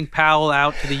sending Powell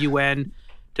out to the UN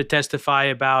to testify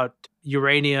about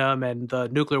uranium and the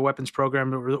nuclear weapons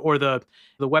program or the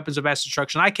weapons of mass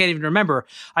destruction. I can't even remember.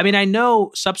 I mean, I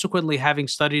know subsequently, having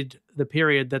studied the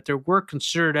period, that there were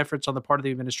concerted efforts on the part of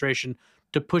the administration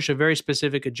to push a very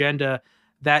specific agenda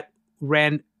that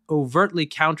ran overtly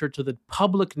counter to the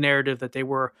public narrative that they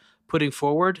were putting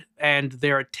forward, and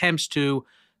their attempts to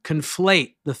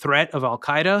conflate the threat of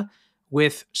Al-Qaeda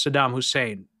with Saddam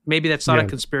Hussein. Maybe that's not a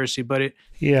conspiracy, but it...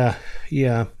 Yeah,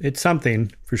 it's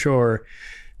something for sure.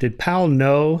 Did Powell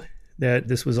know that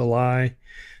this was a lie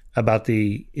about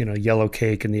the, yellow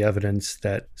cake and the evidence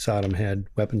that Saddam had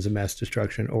weapons of mass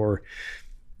destruction? Or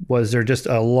was there just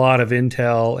a lot of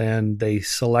intel and they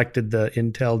selected the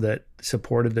intel that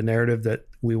supported the narrative that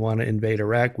we want to invade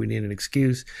Iraq, we need an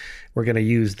excuse, we're going to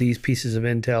use these pieces of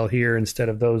intel here instead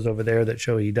of those over there that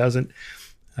show he doesn't?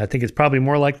 I think it's probably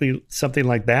more likely something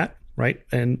like that, right?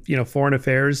 And, foreign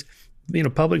affairs,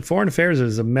 public foreign affairs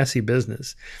is a messy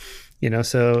business.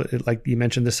 So like you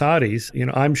mentioned, the Saudis,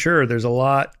 I'm sure there's a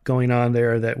lot going on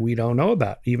there that we don't know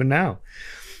about even now.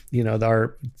 There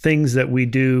are things that we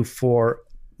do for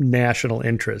national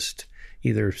interest,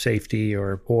 either safety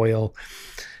or oil.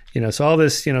 So all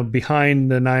this,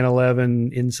 behind the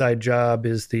 9/11 inside job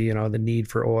is the need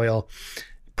for oil,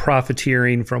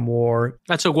 profiteering from war.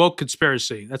 That's a woke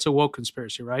conspiracy.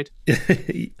 Right?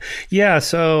 Yeah.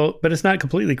 So, but it's not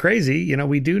completely crazy.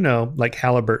 We do know, like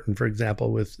Halliburton, for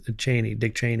example, with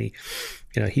Dick Cheney,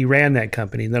 he ran that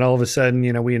company. And then all of a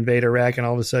sudden, we invade Iraq, and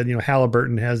all of a sudden,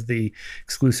 Halliburton has the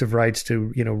exclusive rights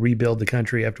to, rebuild the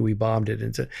country after we bombed it.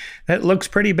 And so that looks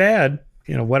pretty bad.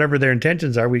 Whatever their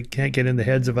intentions are, we can't get in the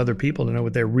heads of other people to know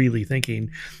what they're really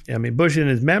thinking. I mean, Bush in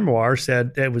his memoir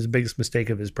said it was the biggest mistake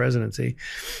of his presidency,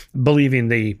 believing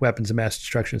the weapons of mass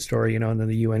destruction story, and then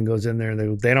the UN goes in there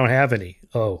and they don't have any.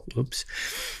 Oh, oops.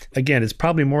 Again, it's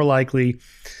probably more likely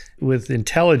with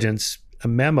intelligence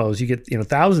memos, you get,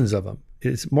 thousands of them.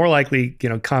 It's more likely,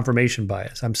 confirmation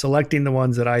bias. I'm selecting the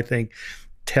ones that I think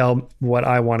tell what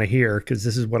I want to hear because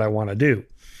this is what I want to do.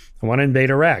 I want to invade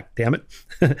Iraq, damn it.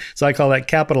 So I call that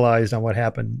capitalized on what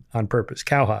happened on purpose,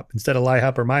 cow-hop. Instead of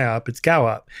lie-hop or my-hop, it's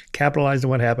cow-hop, capitalized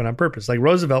on what happened on purpose. Like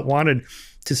Roosevelt wanted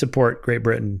to support Great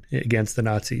Britain against the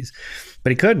Nazis,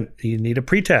 but he couldn't. He needed a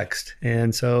pretext.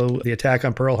 And so the attack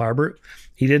on Pearl Harbor,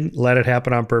 he didn't let it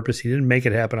happen on purpose. He didn't make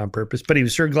it happen on purpose, but he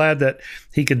was sure glad that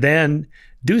he could then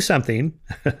do something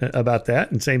about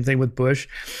that. And same thing with Bush,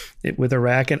 with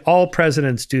Iraq. And all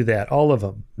presidents do that, all of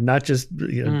them, not just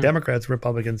Democrats,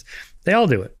 Republicans. They all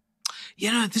do it.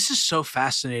 This is so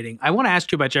fascinating. I want to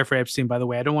ask you about Jeffrey Epstein, by the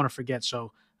way. I don't want to forget.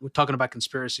 So we're talking about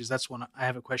conspiracies. That's one I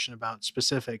have a question about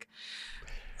specific.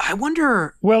 I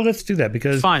wonder. Well, let's do that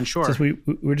because fine, sure. Since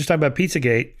we're just talking about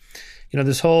Pizzagate,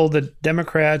 the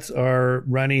Democrats are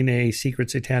running a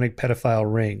secret satanic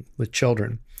pedophile ring with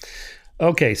children.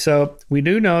 Okay, so we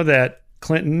do know that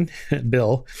Clinton,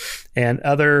 Bill, and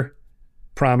other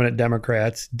prominent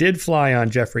Democrats did fly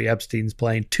on Jeffrey Epstein's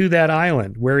plane to that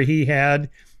island where he had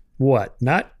what?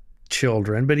 Not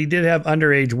children, but he did have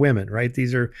underage women, right?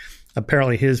 These are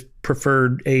apparently his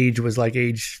preferred age was like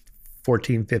age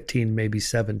 14, 15, maybe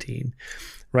 17,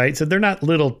 right? So they're not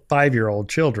little 5-year-old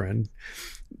children.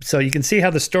 So you can see how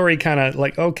the story kind of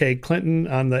like, okay, Clinton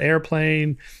on the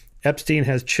airplane, Epstein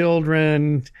has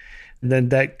children, then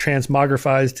that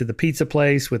transmogrifies to the pizza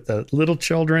place with the little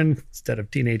children instead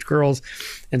of teenage girls,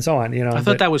 and so on. I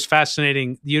thought that was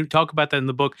fascinating. You talk about that in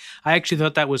the book. I actually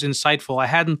thought that was insightful. I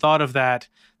hadn't thought of that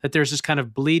there's this kind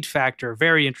of bleed factor.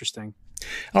 Very interesting.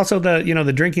 Also,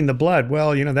 the drinking the blood.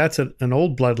 Well, that's an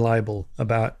old blood libel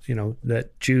about,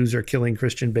 that Jews are killing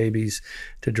Christian babies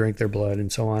to drink their blood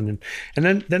and so on.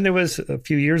 And then there was a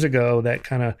few years ago that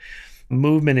kind of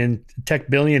movement in tech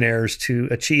billionaires to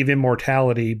achieve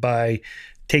immortality by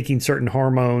taking certain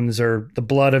hormones or the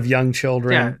blood of young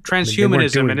children. Yeah,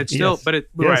 transhumanism, and it's still, yes. but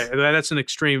Yes. Right, that's an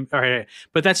extreme. All right,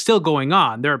 but that's still going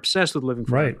on. They're obsessed with living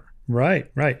forever.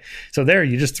 Right. So there,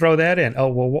 you just throw that in. Oh,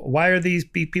 well, why are these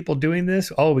people doing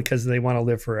this? Oh, because they want to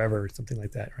live forever or something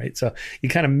like that, right? So you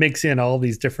kind of mix in all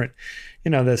these different,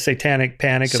 the satanic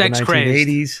panic of the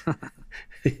 1980s.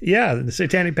 Yeah, the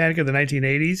satanic panic of the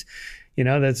 1980s.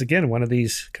 That's, again, one of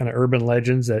these kind of urban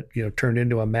legends that, turned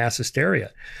into a mass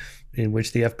hysteria in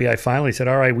which the FBI finally said,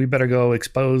 all right, we better go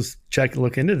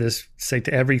look into this.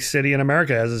 Every city in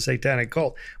America has a satanic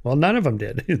cult. Well, none of them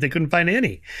did. They couldn't find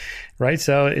any, right?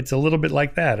 So it's a little bit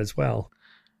like that as well.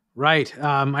 Right.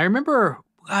 I remember,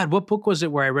 God, what book was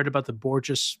it where I read about the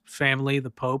Borgias family, the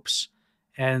popes,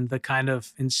 and the kind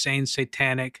of insane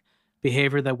satanic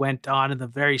behavior that went on in the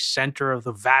very center of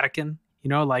the Vatican,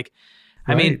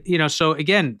 I mean, so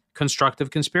again, constructive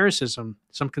conspiracism.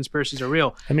 Some conspiracies are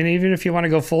real. I mean, even if you want to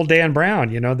go full Dan Brown,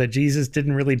 that Jesus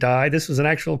didn't really die. This was an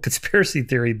actual conspiracy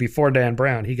theory before Dan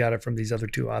Brown. He got it from these other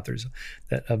two authors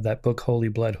of that book, Holy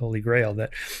Blood, Holy Grail,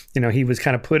 that, he was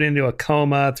kind of put into a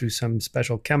coma through some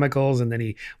special chemicals, and then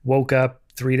he woke up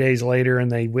 3 days later and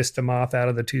they whisked him off out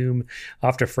of the tomb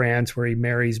off to France, where he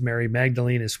marries Mary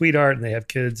Magdalene, his sweetheart, and they have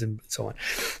kids and so on.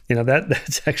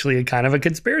 That's actually a kind of a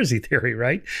conspiracy theory,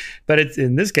 right? But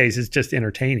in this case, it's just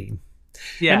entertaining.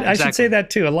 Yeah, and I should say that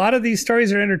too. A lot of these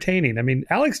stories are entertaining. I mean,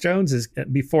 Alex Jones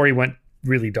before he went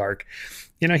really dark,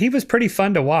 he was pretty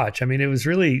fun to watch. I mean, it was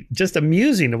really just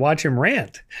amusing to watch him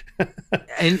rant.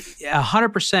 And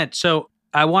 100%. So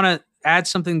I want to add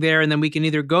something there, and then we can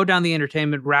either go down the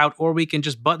entertainment route or we can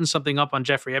just button something up on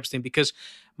Jeffrey Epstein, because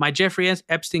my Jeffrey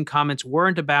Epstein comments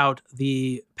weren't about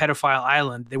the pedophile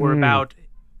island. They were about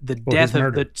the death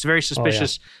of the very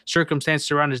suspicious circumstances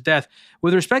around his death.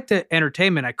 With respect to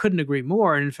entertainment, I couldn't agree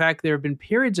more. And in fact, there have been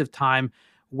periods of time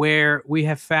where we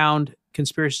have found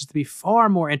conspiracies to be far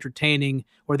more entertaining,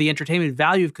 or the entertainment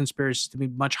value of conspiracies to be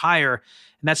much higher.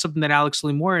 And that's something that Alex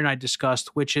Limori and I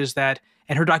discussed, which is that,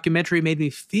 and her documentary made me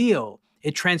feel,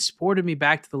 it transported me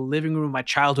back to the living room of my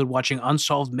childhood watching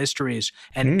Unsolved Mysteries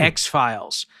and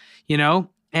X-Files,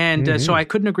 And so I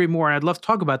couldn't agree more, and I'd love to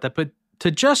talk about that. But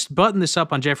to just button this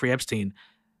up on Jeffrey Epstein,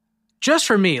 just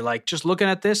for me, just looking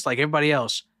at this, like everybody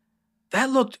else, that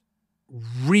looked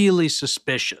really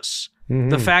suspicious.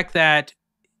 The fact that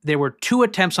there were 2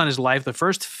 attempts on his life. The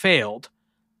first failed.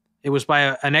 It was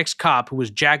by an ex-cop who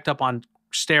was jacked up on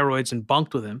steroids and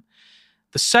bunked with him.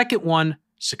 The second one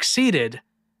succeeded.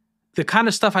 The kind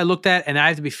of stuff I looked at, and I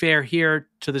have to be fair here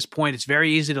to this point, it's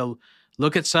very easy to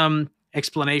look at some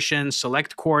explanations,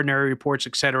 select coronary reports,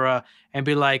 etc., and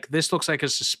be like, this looks like a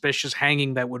suspicious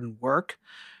hanging that wouldn't work.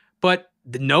 But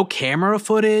no camera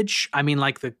footage. I mean,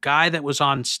 the guy that was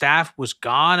on staff was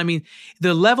gone. I mean,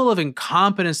 the level of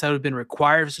incompetence that would have been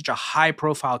required for such a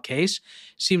high-profile case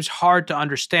seems hard to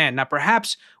understand. Now,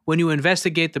 perhaps when you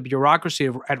investigate the bureaucracy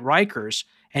at Rikers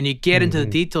and you get into the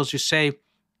details, you say,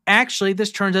 actually,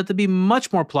 this turns out to be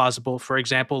much more plausible, for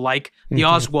example, like the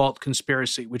Oswald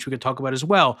conspiracy, which we could talk about as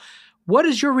well. What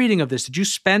is your reading of this? Did you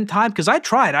spend time? Because I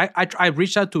tried. I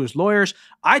reached out to his lawyers.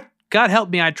 God help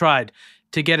me, I tried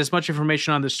to get as much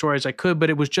information on this story as I could, but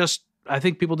it was just, I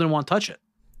think people didn't want to touch it.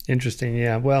 Interesting.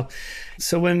 Yeah. Well,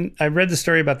 so when I read the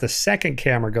story about the second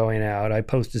camera going out, I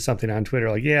posted something on Twitter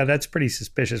like, yeah, that's pretty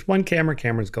suspicious. One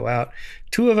cameras go out.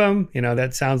 2 of them,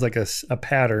 that sounds like a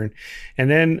pattern. And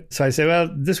then, so I said,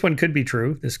 well, this one could be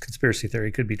true. This conspiracy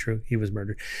theory could be true. He was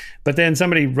murdered. But then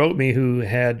somebody wrote me who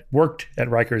had worked at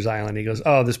Rikers Island. He goes,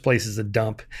 oh, this place is a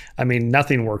dump. I mean,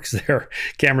 nothing works there.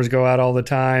 Cameras go out all the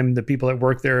time. The people that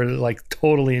work there are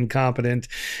totally incompetent.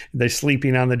 They're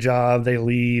sleeping on the job. They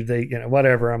leave.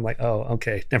 Whatever. where I'm like, oh,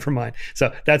 okay, never mind.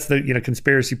 So that's the,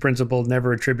 conspiracy principle,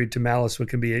 never attribute to malice what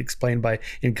can be explained by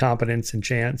incompetence and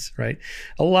chance, right?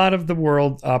 A lot of the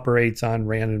world operates on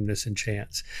randomness and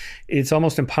chance. It's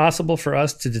almost impossible for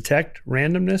us to detect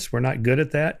randomness. We're not good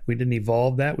at that. We didn't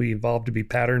evolve that. We evolved to be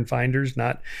pattern finders,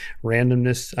 not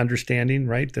randomness understanding,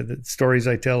 right? The stories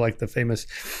I tell, like the famous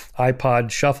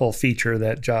iPod shuffle feature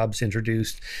that Jobs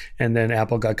introduced, and then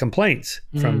Apple got complaints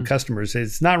from customers.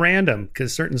 It's not random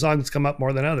because certain songs come up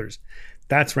more than others.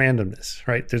 That's randomness,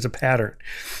 right? There's a pattern.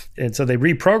 And so they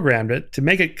reprogrammed it to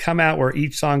make it come out where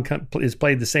each song is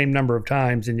played the same number of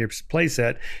times in your play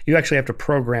set. You actually have to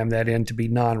program that in to be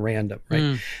non-random,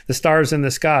 right? The stars in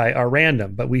the sky are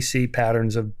random, but we see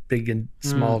patterns of big and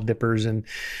small dippers and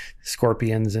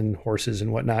scorpions and horses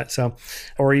and whatnot. So,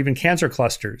 or even cancer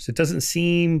clusters. It doesn't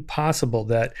seem possible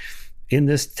that in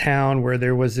this town where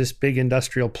there was this big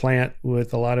industrial plant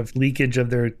with a lot of leakage of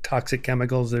their toxic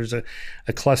chemicals, there's a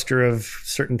cluster of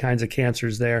certain kinds of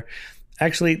cancers there.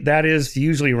 Actually, that is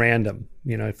usually random.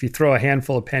 If you throw a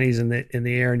handful of pennies in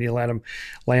the air and you let them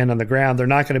land on the ground, they're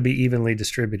not going to be evenly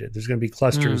distributed. There's going to be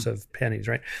clusters of pennies,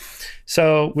 right?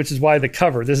 So, which is why this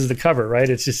is the cover, right?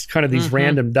 It's just kind of these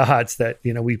random dots that,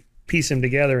 we piece them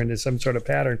together into some sort of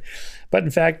pattern. But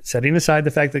in fact, setting aside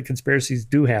the fact that conspiracies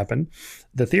do happen,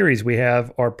 the theories we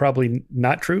have are probably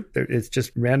not true. It's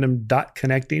just random dot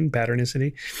connecting,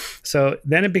 patternicity. So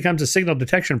then it becomes a signal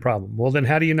detection problem. Well, then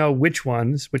how do you know which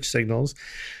signals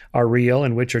are real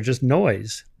and which are just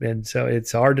noise? And so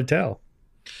it's hard to tell.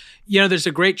 There's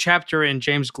a great chapter in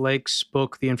James Blake's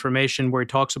book, The Information, where he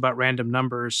talks about random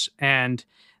numbers. And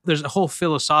there's a whole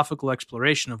philosophical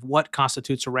exploration of what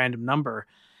constitutes a random number.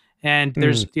 And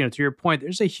there's, to your point,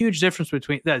 there's a huge difference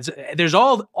between that. There's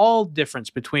all difference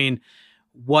between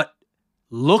what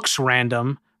looks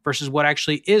random versus what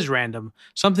actually is random.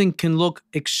 Something can look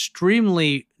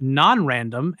extremely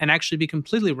non-random and actually be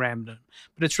completely random,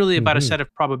 but it's really about a set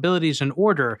of probabilities and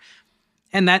order.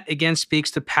 And that again speaks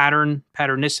to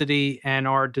patternicity, and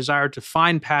our desire to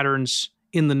find patterns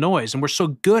in the noise. And we're so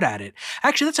good at it.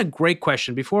 Actually, that's a great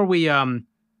question. Before we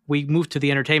move to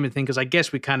the entertainment thing, because I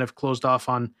guess we kind of closed off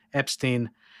on Epstein.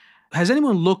 Has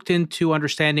anyone looked into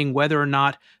understanding whether or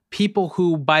not people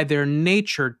who by their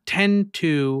nature tend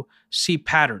to see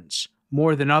patterns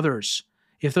more than others,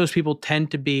 if those people tend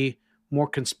to be more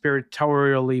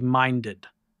conspiratorially minded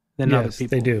than other people? Yes,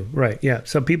 they do. Right. Yeah.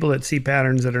 So people that see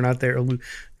patterns that are not there,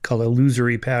 called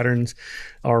illusory patterns,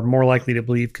 are more likely to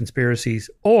believe conspiracies,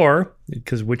 or,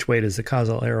 because which way does the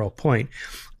causal arrow point,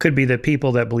 could be that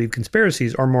people that believe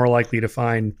conspiracies are more likely to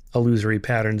find illusory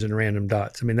patterns and random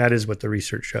dots. I mean, that is what the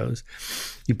research shows.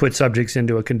 You put subjects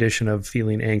into a condition of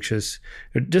feeling anxious.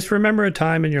 Just remember a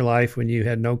time in your life when you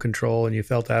had no control and you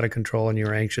felt out of control and you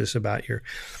were anxious about your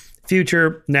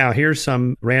future. Now, here's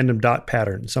some random dot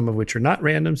patterns, some of which are not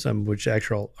random, some of which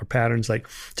actual are patterns, like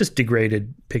just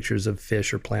degraded pictures of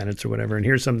fish or planets or whatever. And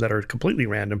here's some that are completely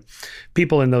random.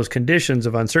 People in those conditions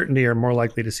of uncertainty are more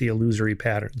likely to see illusory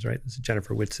patterns, right? This is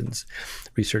Jennifer Whitson's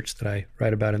research that I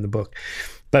write about in the book.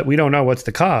 But we don't know what's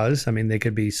the cause. I mean, they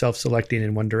could be self-selecting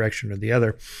in one direction or the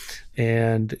other.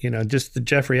 And, just the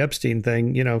Jeffrey Epstein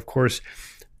thing, of course,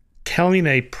 telling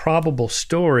a probable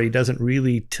story doesn't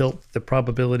really tilt the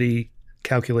probability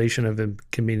calculation of him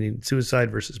committing suicide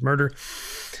versus murder,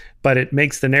 but it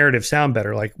makes the narrative sound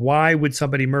better. Like, why would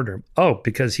somebody murder him? Oh,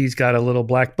 because he's got a little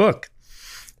black book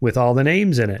with all the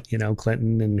names in it,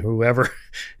 Clinton and whoever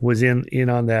was in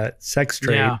on that sex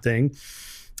trade thing.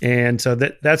 And so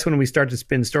that's when we start to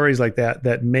spin stories like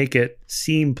that make it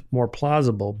seem more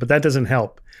plausible, but that doesn't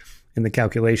help in the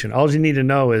calculation. All you need to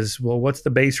know is, well, what's the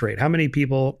base rate? How many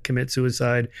people commit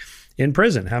suicide in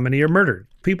prison? How many are murdered?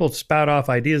 People spout off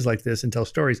ideas like this and tell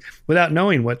stories without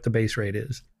knowing what the base rate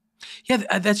is.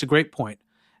 Yeah, that's a great point.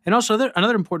 And also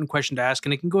another important question to ask,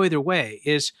 and it can go either way,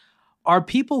 is, are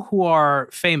people who are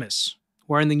famous,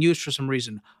 who are in the news for some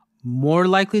reason, more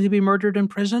likely to be murdered in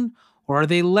prison, or are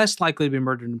they less likely to be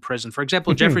murdered in prison? For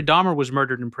example, Jeffrey Dahmer was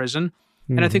murdered in prison.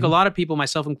 And I think a lot of people,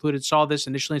 myself included, saw this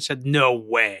initially and said, no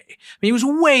way. I mean, it was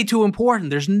way too important.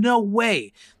 There's no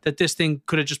way that this thing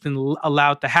could have just been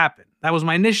allowed to happen. That was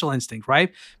my initial instinct,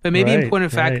 right? But maybe in point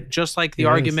of fact, just like the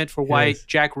argument for why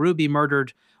Jack Ruby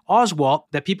murdered Oswald,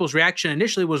 that people's reaction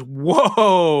initially was,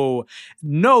 whoa,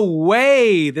 no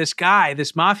way this guy,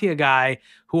 this mafia guy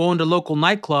who owned a local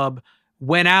nightclub,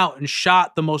 went out and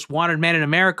shot the most wanted man in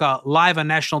America live on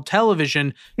national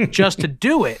television just to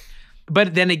do it.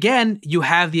 But then again, you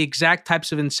have the exact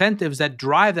types of incentives that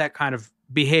drive that kind of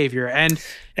behavior. And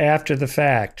after the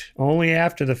fact, only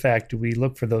after the fact do we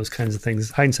look for those kinds of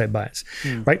things, hindsight bias,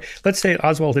 right? Let's say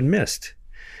Oswald had missed.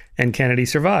 and Kennedy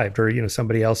survived, or,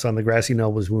 somebody else on the grassy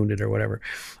knoll was wounded or whatever?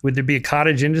 Would there be a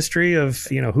cottage industry of,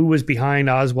 who was behind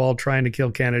Oswald trying to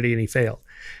kill Kennedy and he failed?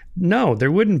 No,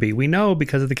 there wouldn't be. We know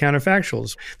because of the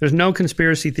counterfactuals. There's no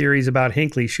conspiracy theories about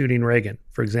Hinckley shooting Reagan,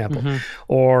 for example,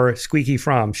 or Squeaky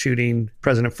Fromm shooting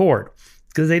President Ford,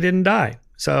 because they didn't die.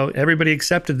 So everybody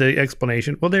accepted the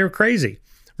explanation. Well, they were crazy,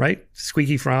 right?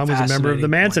 Squeaky Fromm was a member of the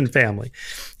Manson family.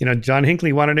 John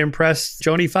Hinckley wanted to impress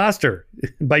Joni Foster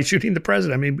by shooting the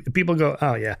president. I mean, people go,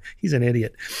 oh yeah, he's an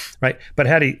idiot, right? But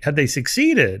had they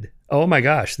succeeded, oh my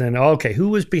gosh, then okay, who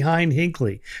was behind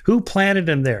Hinckley? Who planted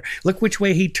him there? Look which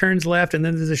way he turns left, and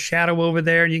then there's a shadow over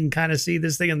there, and you can kind of see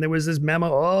this thing, and there was this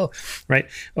memo, right?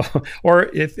 Or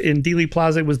if in Dealey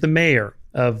Plaza it was the mayor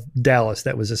of Dallas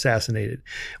that was assassinated,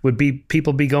 would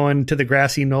people be going to the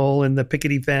grassy knoll and the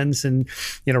pickety fence and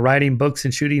writing books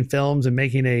and shooting films and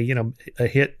making a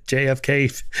hit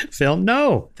JFK film?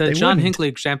 No, the John Hinckley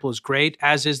example is great,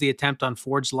 as is the attempt on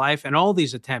Ford's life, and all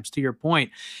these attempts. To your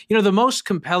point, the most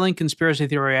compelling conspiracy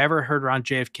theory I ever heard around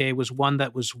JFK was one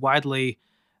that was widely,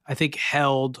 I think,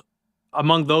 held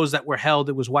among those that were held.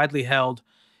 It was widely held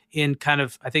in kind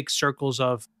of, I think, circles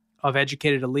of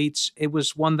educated elites. It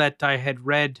was one that I had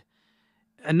read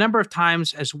a number of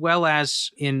times, as well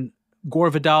as in Gore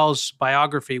Vidal's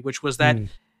biography, which was that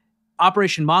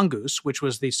Operation Mongoose, which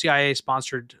was the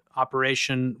CIA-sponsored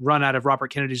operation run out of Robert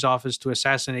Kennedy's office to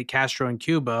assassinate Castro in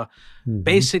Cuba,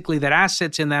 basically that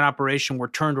assets in that operation were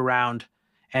turned around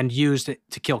and used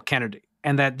to kill Kennedy.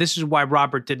 And that this is why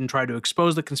Robert didn't try to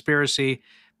expose the conspiracy,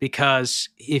 because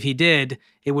if he did,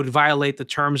 it would violate the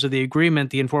terms of the agreement,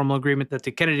 the informal agreement that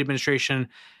the Kennedy administration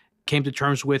came to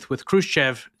terms with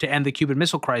Khrushchev to end the Cuban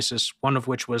Missile Crisis, one of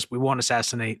which was we won't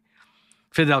assassinate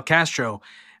Fidel Castro.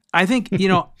 I think,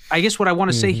 I guess what I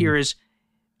want to say here is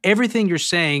everything you're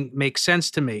saying makes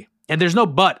sense to me. And there's no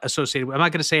but associated with it. I'm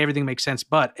not going to say everything makes sense,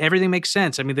 but everything makes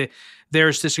sense. I mean,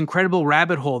 there's this incredible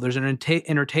rabbit hole. There's an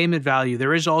entertainment value.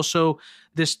 There is also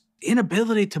this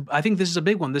inability to, I think this is a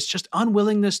big one, this just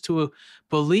unwillingness to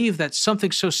believe that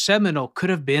something so seminal could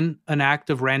have been an act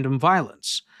of random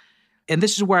violence. And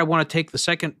this is where I want to take the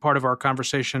second part of our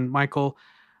conversation, Michael.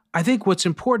 I think what's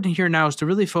important here now is to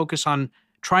really focus on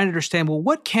trying to understand, well,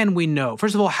 what can we know?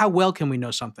 First of all, how well can we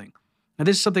know something? And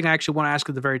this is something I actually want to ask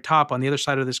at the very top on the other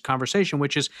side of this conversation,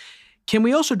 which is, can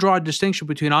we also draw a distinction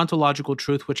between ontological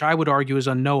truth, which I would argue is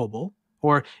unknowable,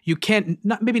 or you can't,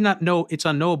 maybe not know it's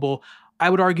unknowable. I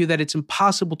would argue that it's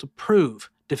impossible to prove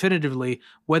definitively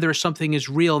whether something is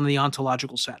real in the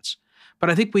ontological sense. But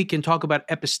I think we can talk about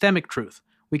epistemic truth.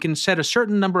 We can set a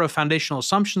certain number of foundational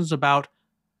assumptions about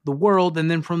the world, and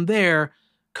then from there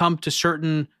come to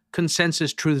certain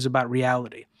consensus truths about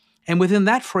reality. And within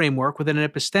that framework, within an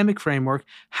epistemic framework,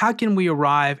 how can we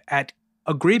arrive at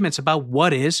agreements about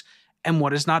what is and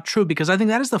what is not true? Because I think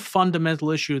that is the fundamental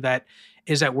issue that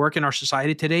is at work in our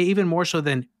society today, even more so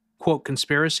than, quote,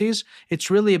 conspiracies.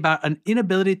 It's really about an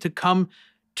inability to come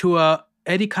to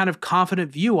any kind of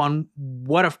confident view on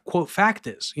what a, quote, fact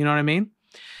is. You know what I mean?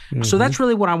 So that's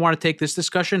really what I want to take this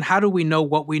discussion. How do we know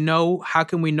what we know? How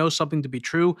can we know something to be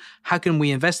true? How can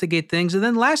we investigate things? And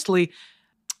then lastly,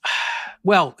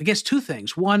 well, I guess two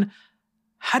things. One,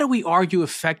 how do we argue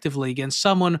effectively against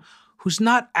someone who's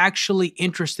not actually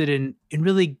interested in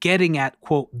really getting at,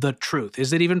 quote, the truth?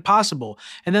 Is it even possible?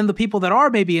 And then the people that are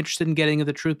maybe interested in getting at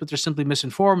the truth, but they're simply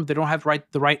misinformed, they don't have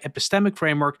the right epistemic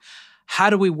framework, how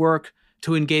do we work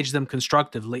to engage them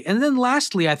constructively? And then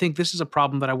lastly, I think this is a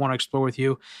problem that I want to explore with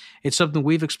you. It's something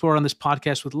we've explored on this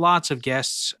podcast with lots of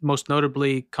guests. Most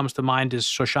notably comes to mind is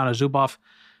Shoshana Zuboff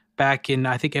back in,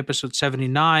 I think, episode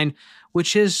 79,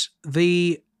 which is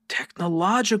the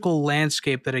technological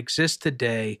landscape that exists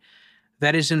today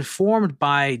that is informed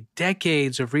by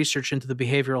decades of research into the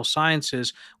behavioral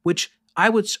sciences, which I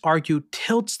would argue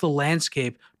tilts the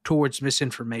landscape towards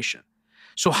misinformation.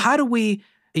 So how do we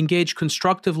engage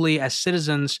constructively as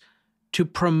citizens to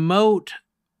promote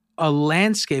a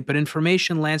landscape, an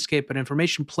information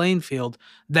playing field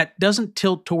that doesn't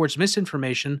tilt towards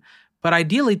misinformation, but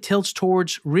ideally tilts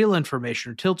towards real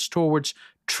information, or tilts towards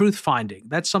truth finding?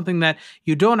 That's something that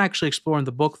you don't actually explore in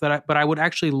the book, but I would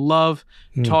actually love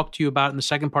to talk to you about in the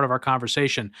second part of our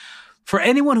conversation. For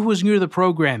anyone who is new to the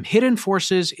program, Hidden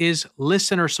Forces is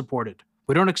listener supported.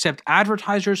 We don't accept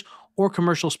advertisers or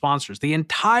commercial sponsors. The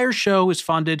entire show is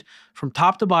funded from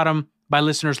top to bottom by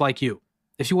listeners like you.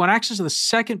 If you want access to the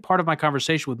second part of my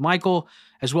conversation with Michael,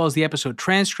 as well as the episode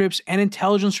transcripts and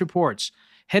intelligence reports,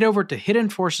 head over to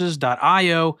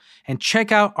hiddenforces.io and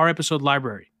check out our episode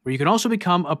library, where you can also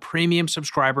become a premium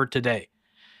subscriber today.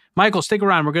 Michael, stick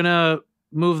around. We're going to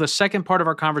move the second part of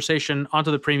our conversation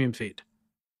onto the premium feed.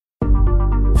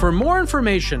 For more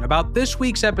information about this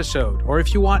week's episode, or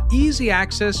if you want easy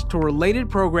access to related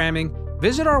programming,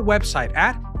 visit our website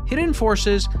at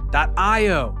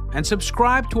hiddenforces.io and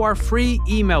subscribe to our free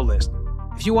email list.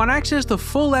 If you want access to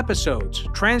full episodes,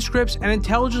 transcripts, and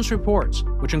intelligence reports,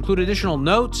 which include additional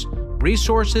notes,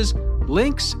 resources,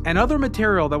 links, and other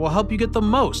material that will help you get the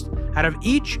most out of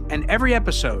each and every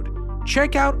episode,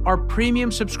 check out our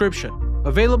premium subscription,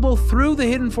 available through the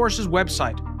Hidden Forces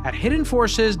website at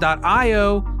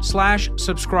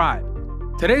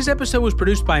hiddenforces.io/subscribe. Today's episode was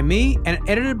produced by me and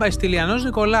edited by Stylianos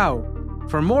Nicolaou.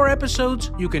 For more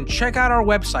episodes, you can check out our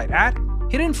website at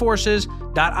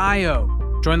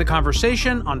hiddenforces.io. Join the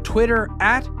conversation on Twitter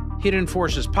at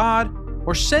hiddenforcespod,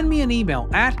 or send me an email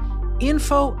at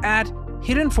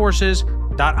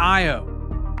info@hiddenforces.io.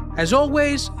 As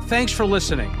always, thanks for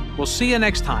listening. We'll see you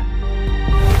next time.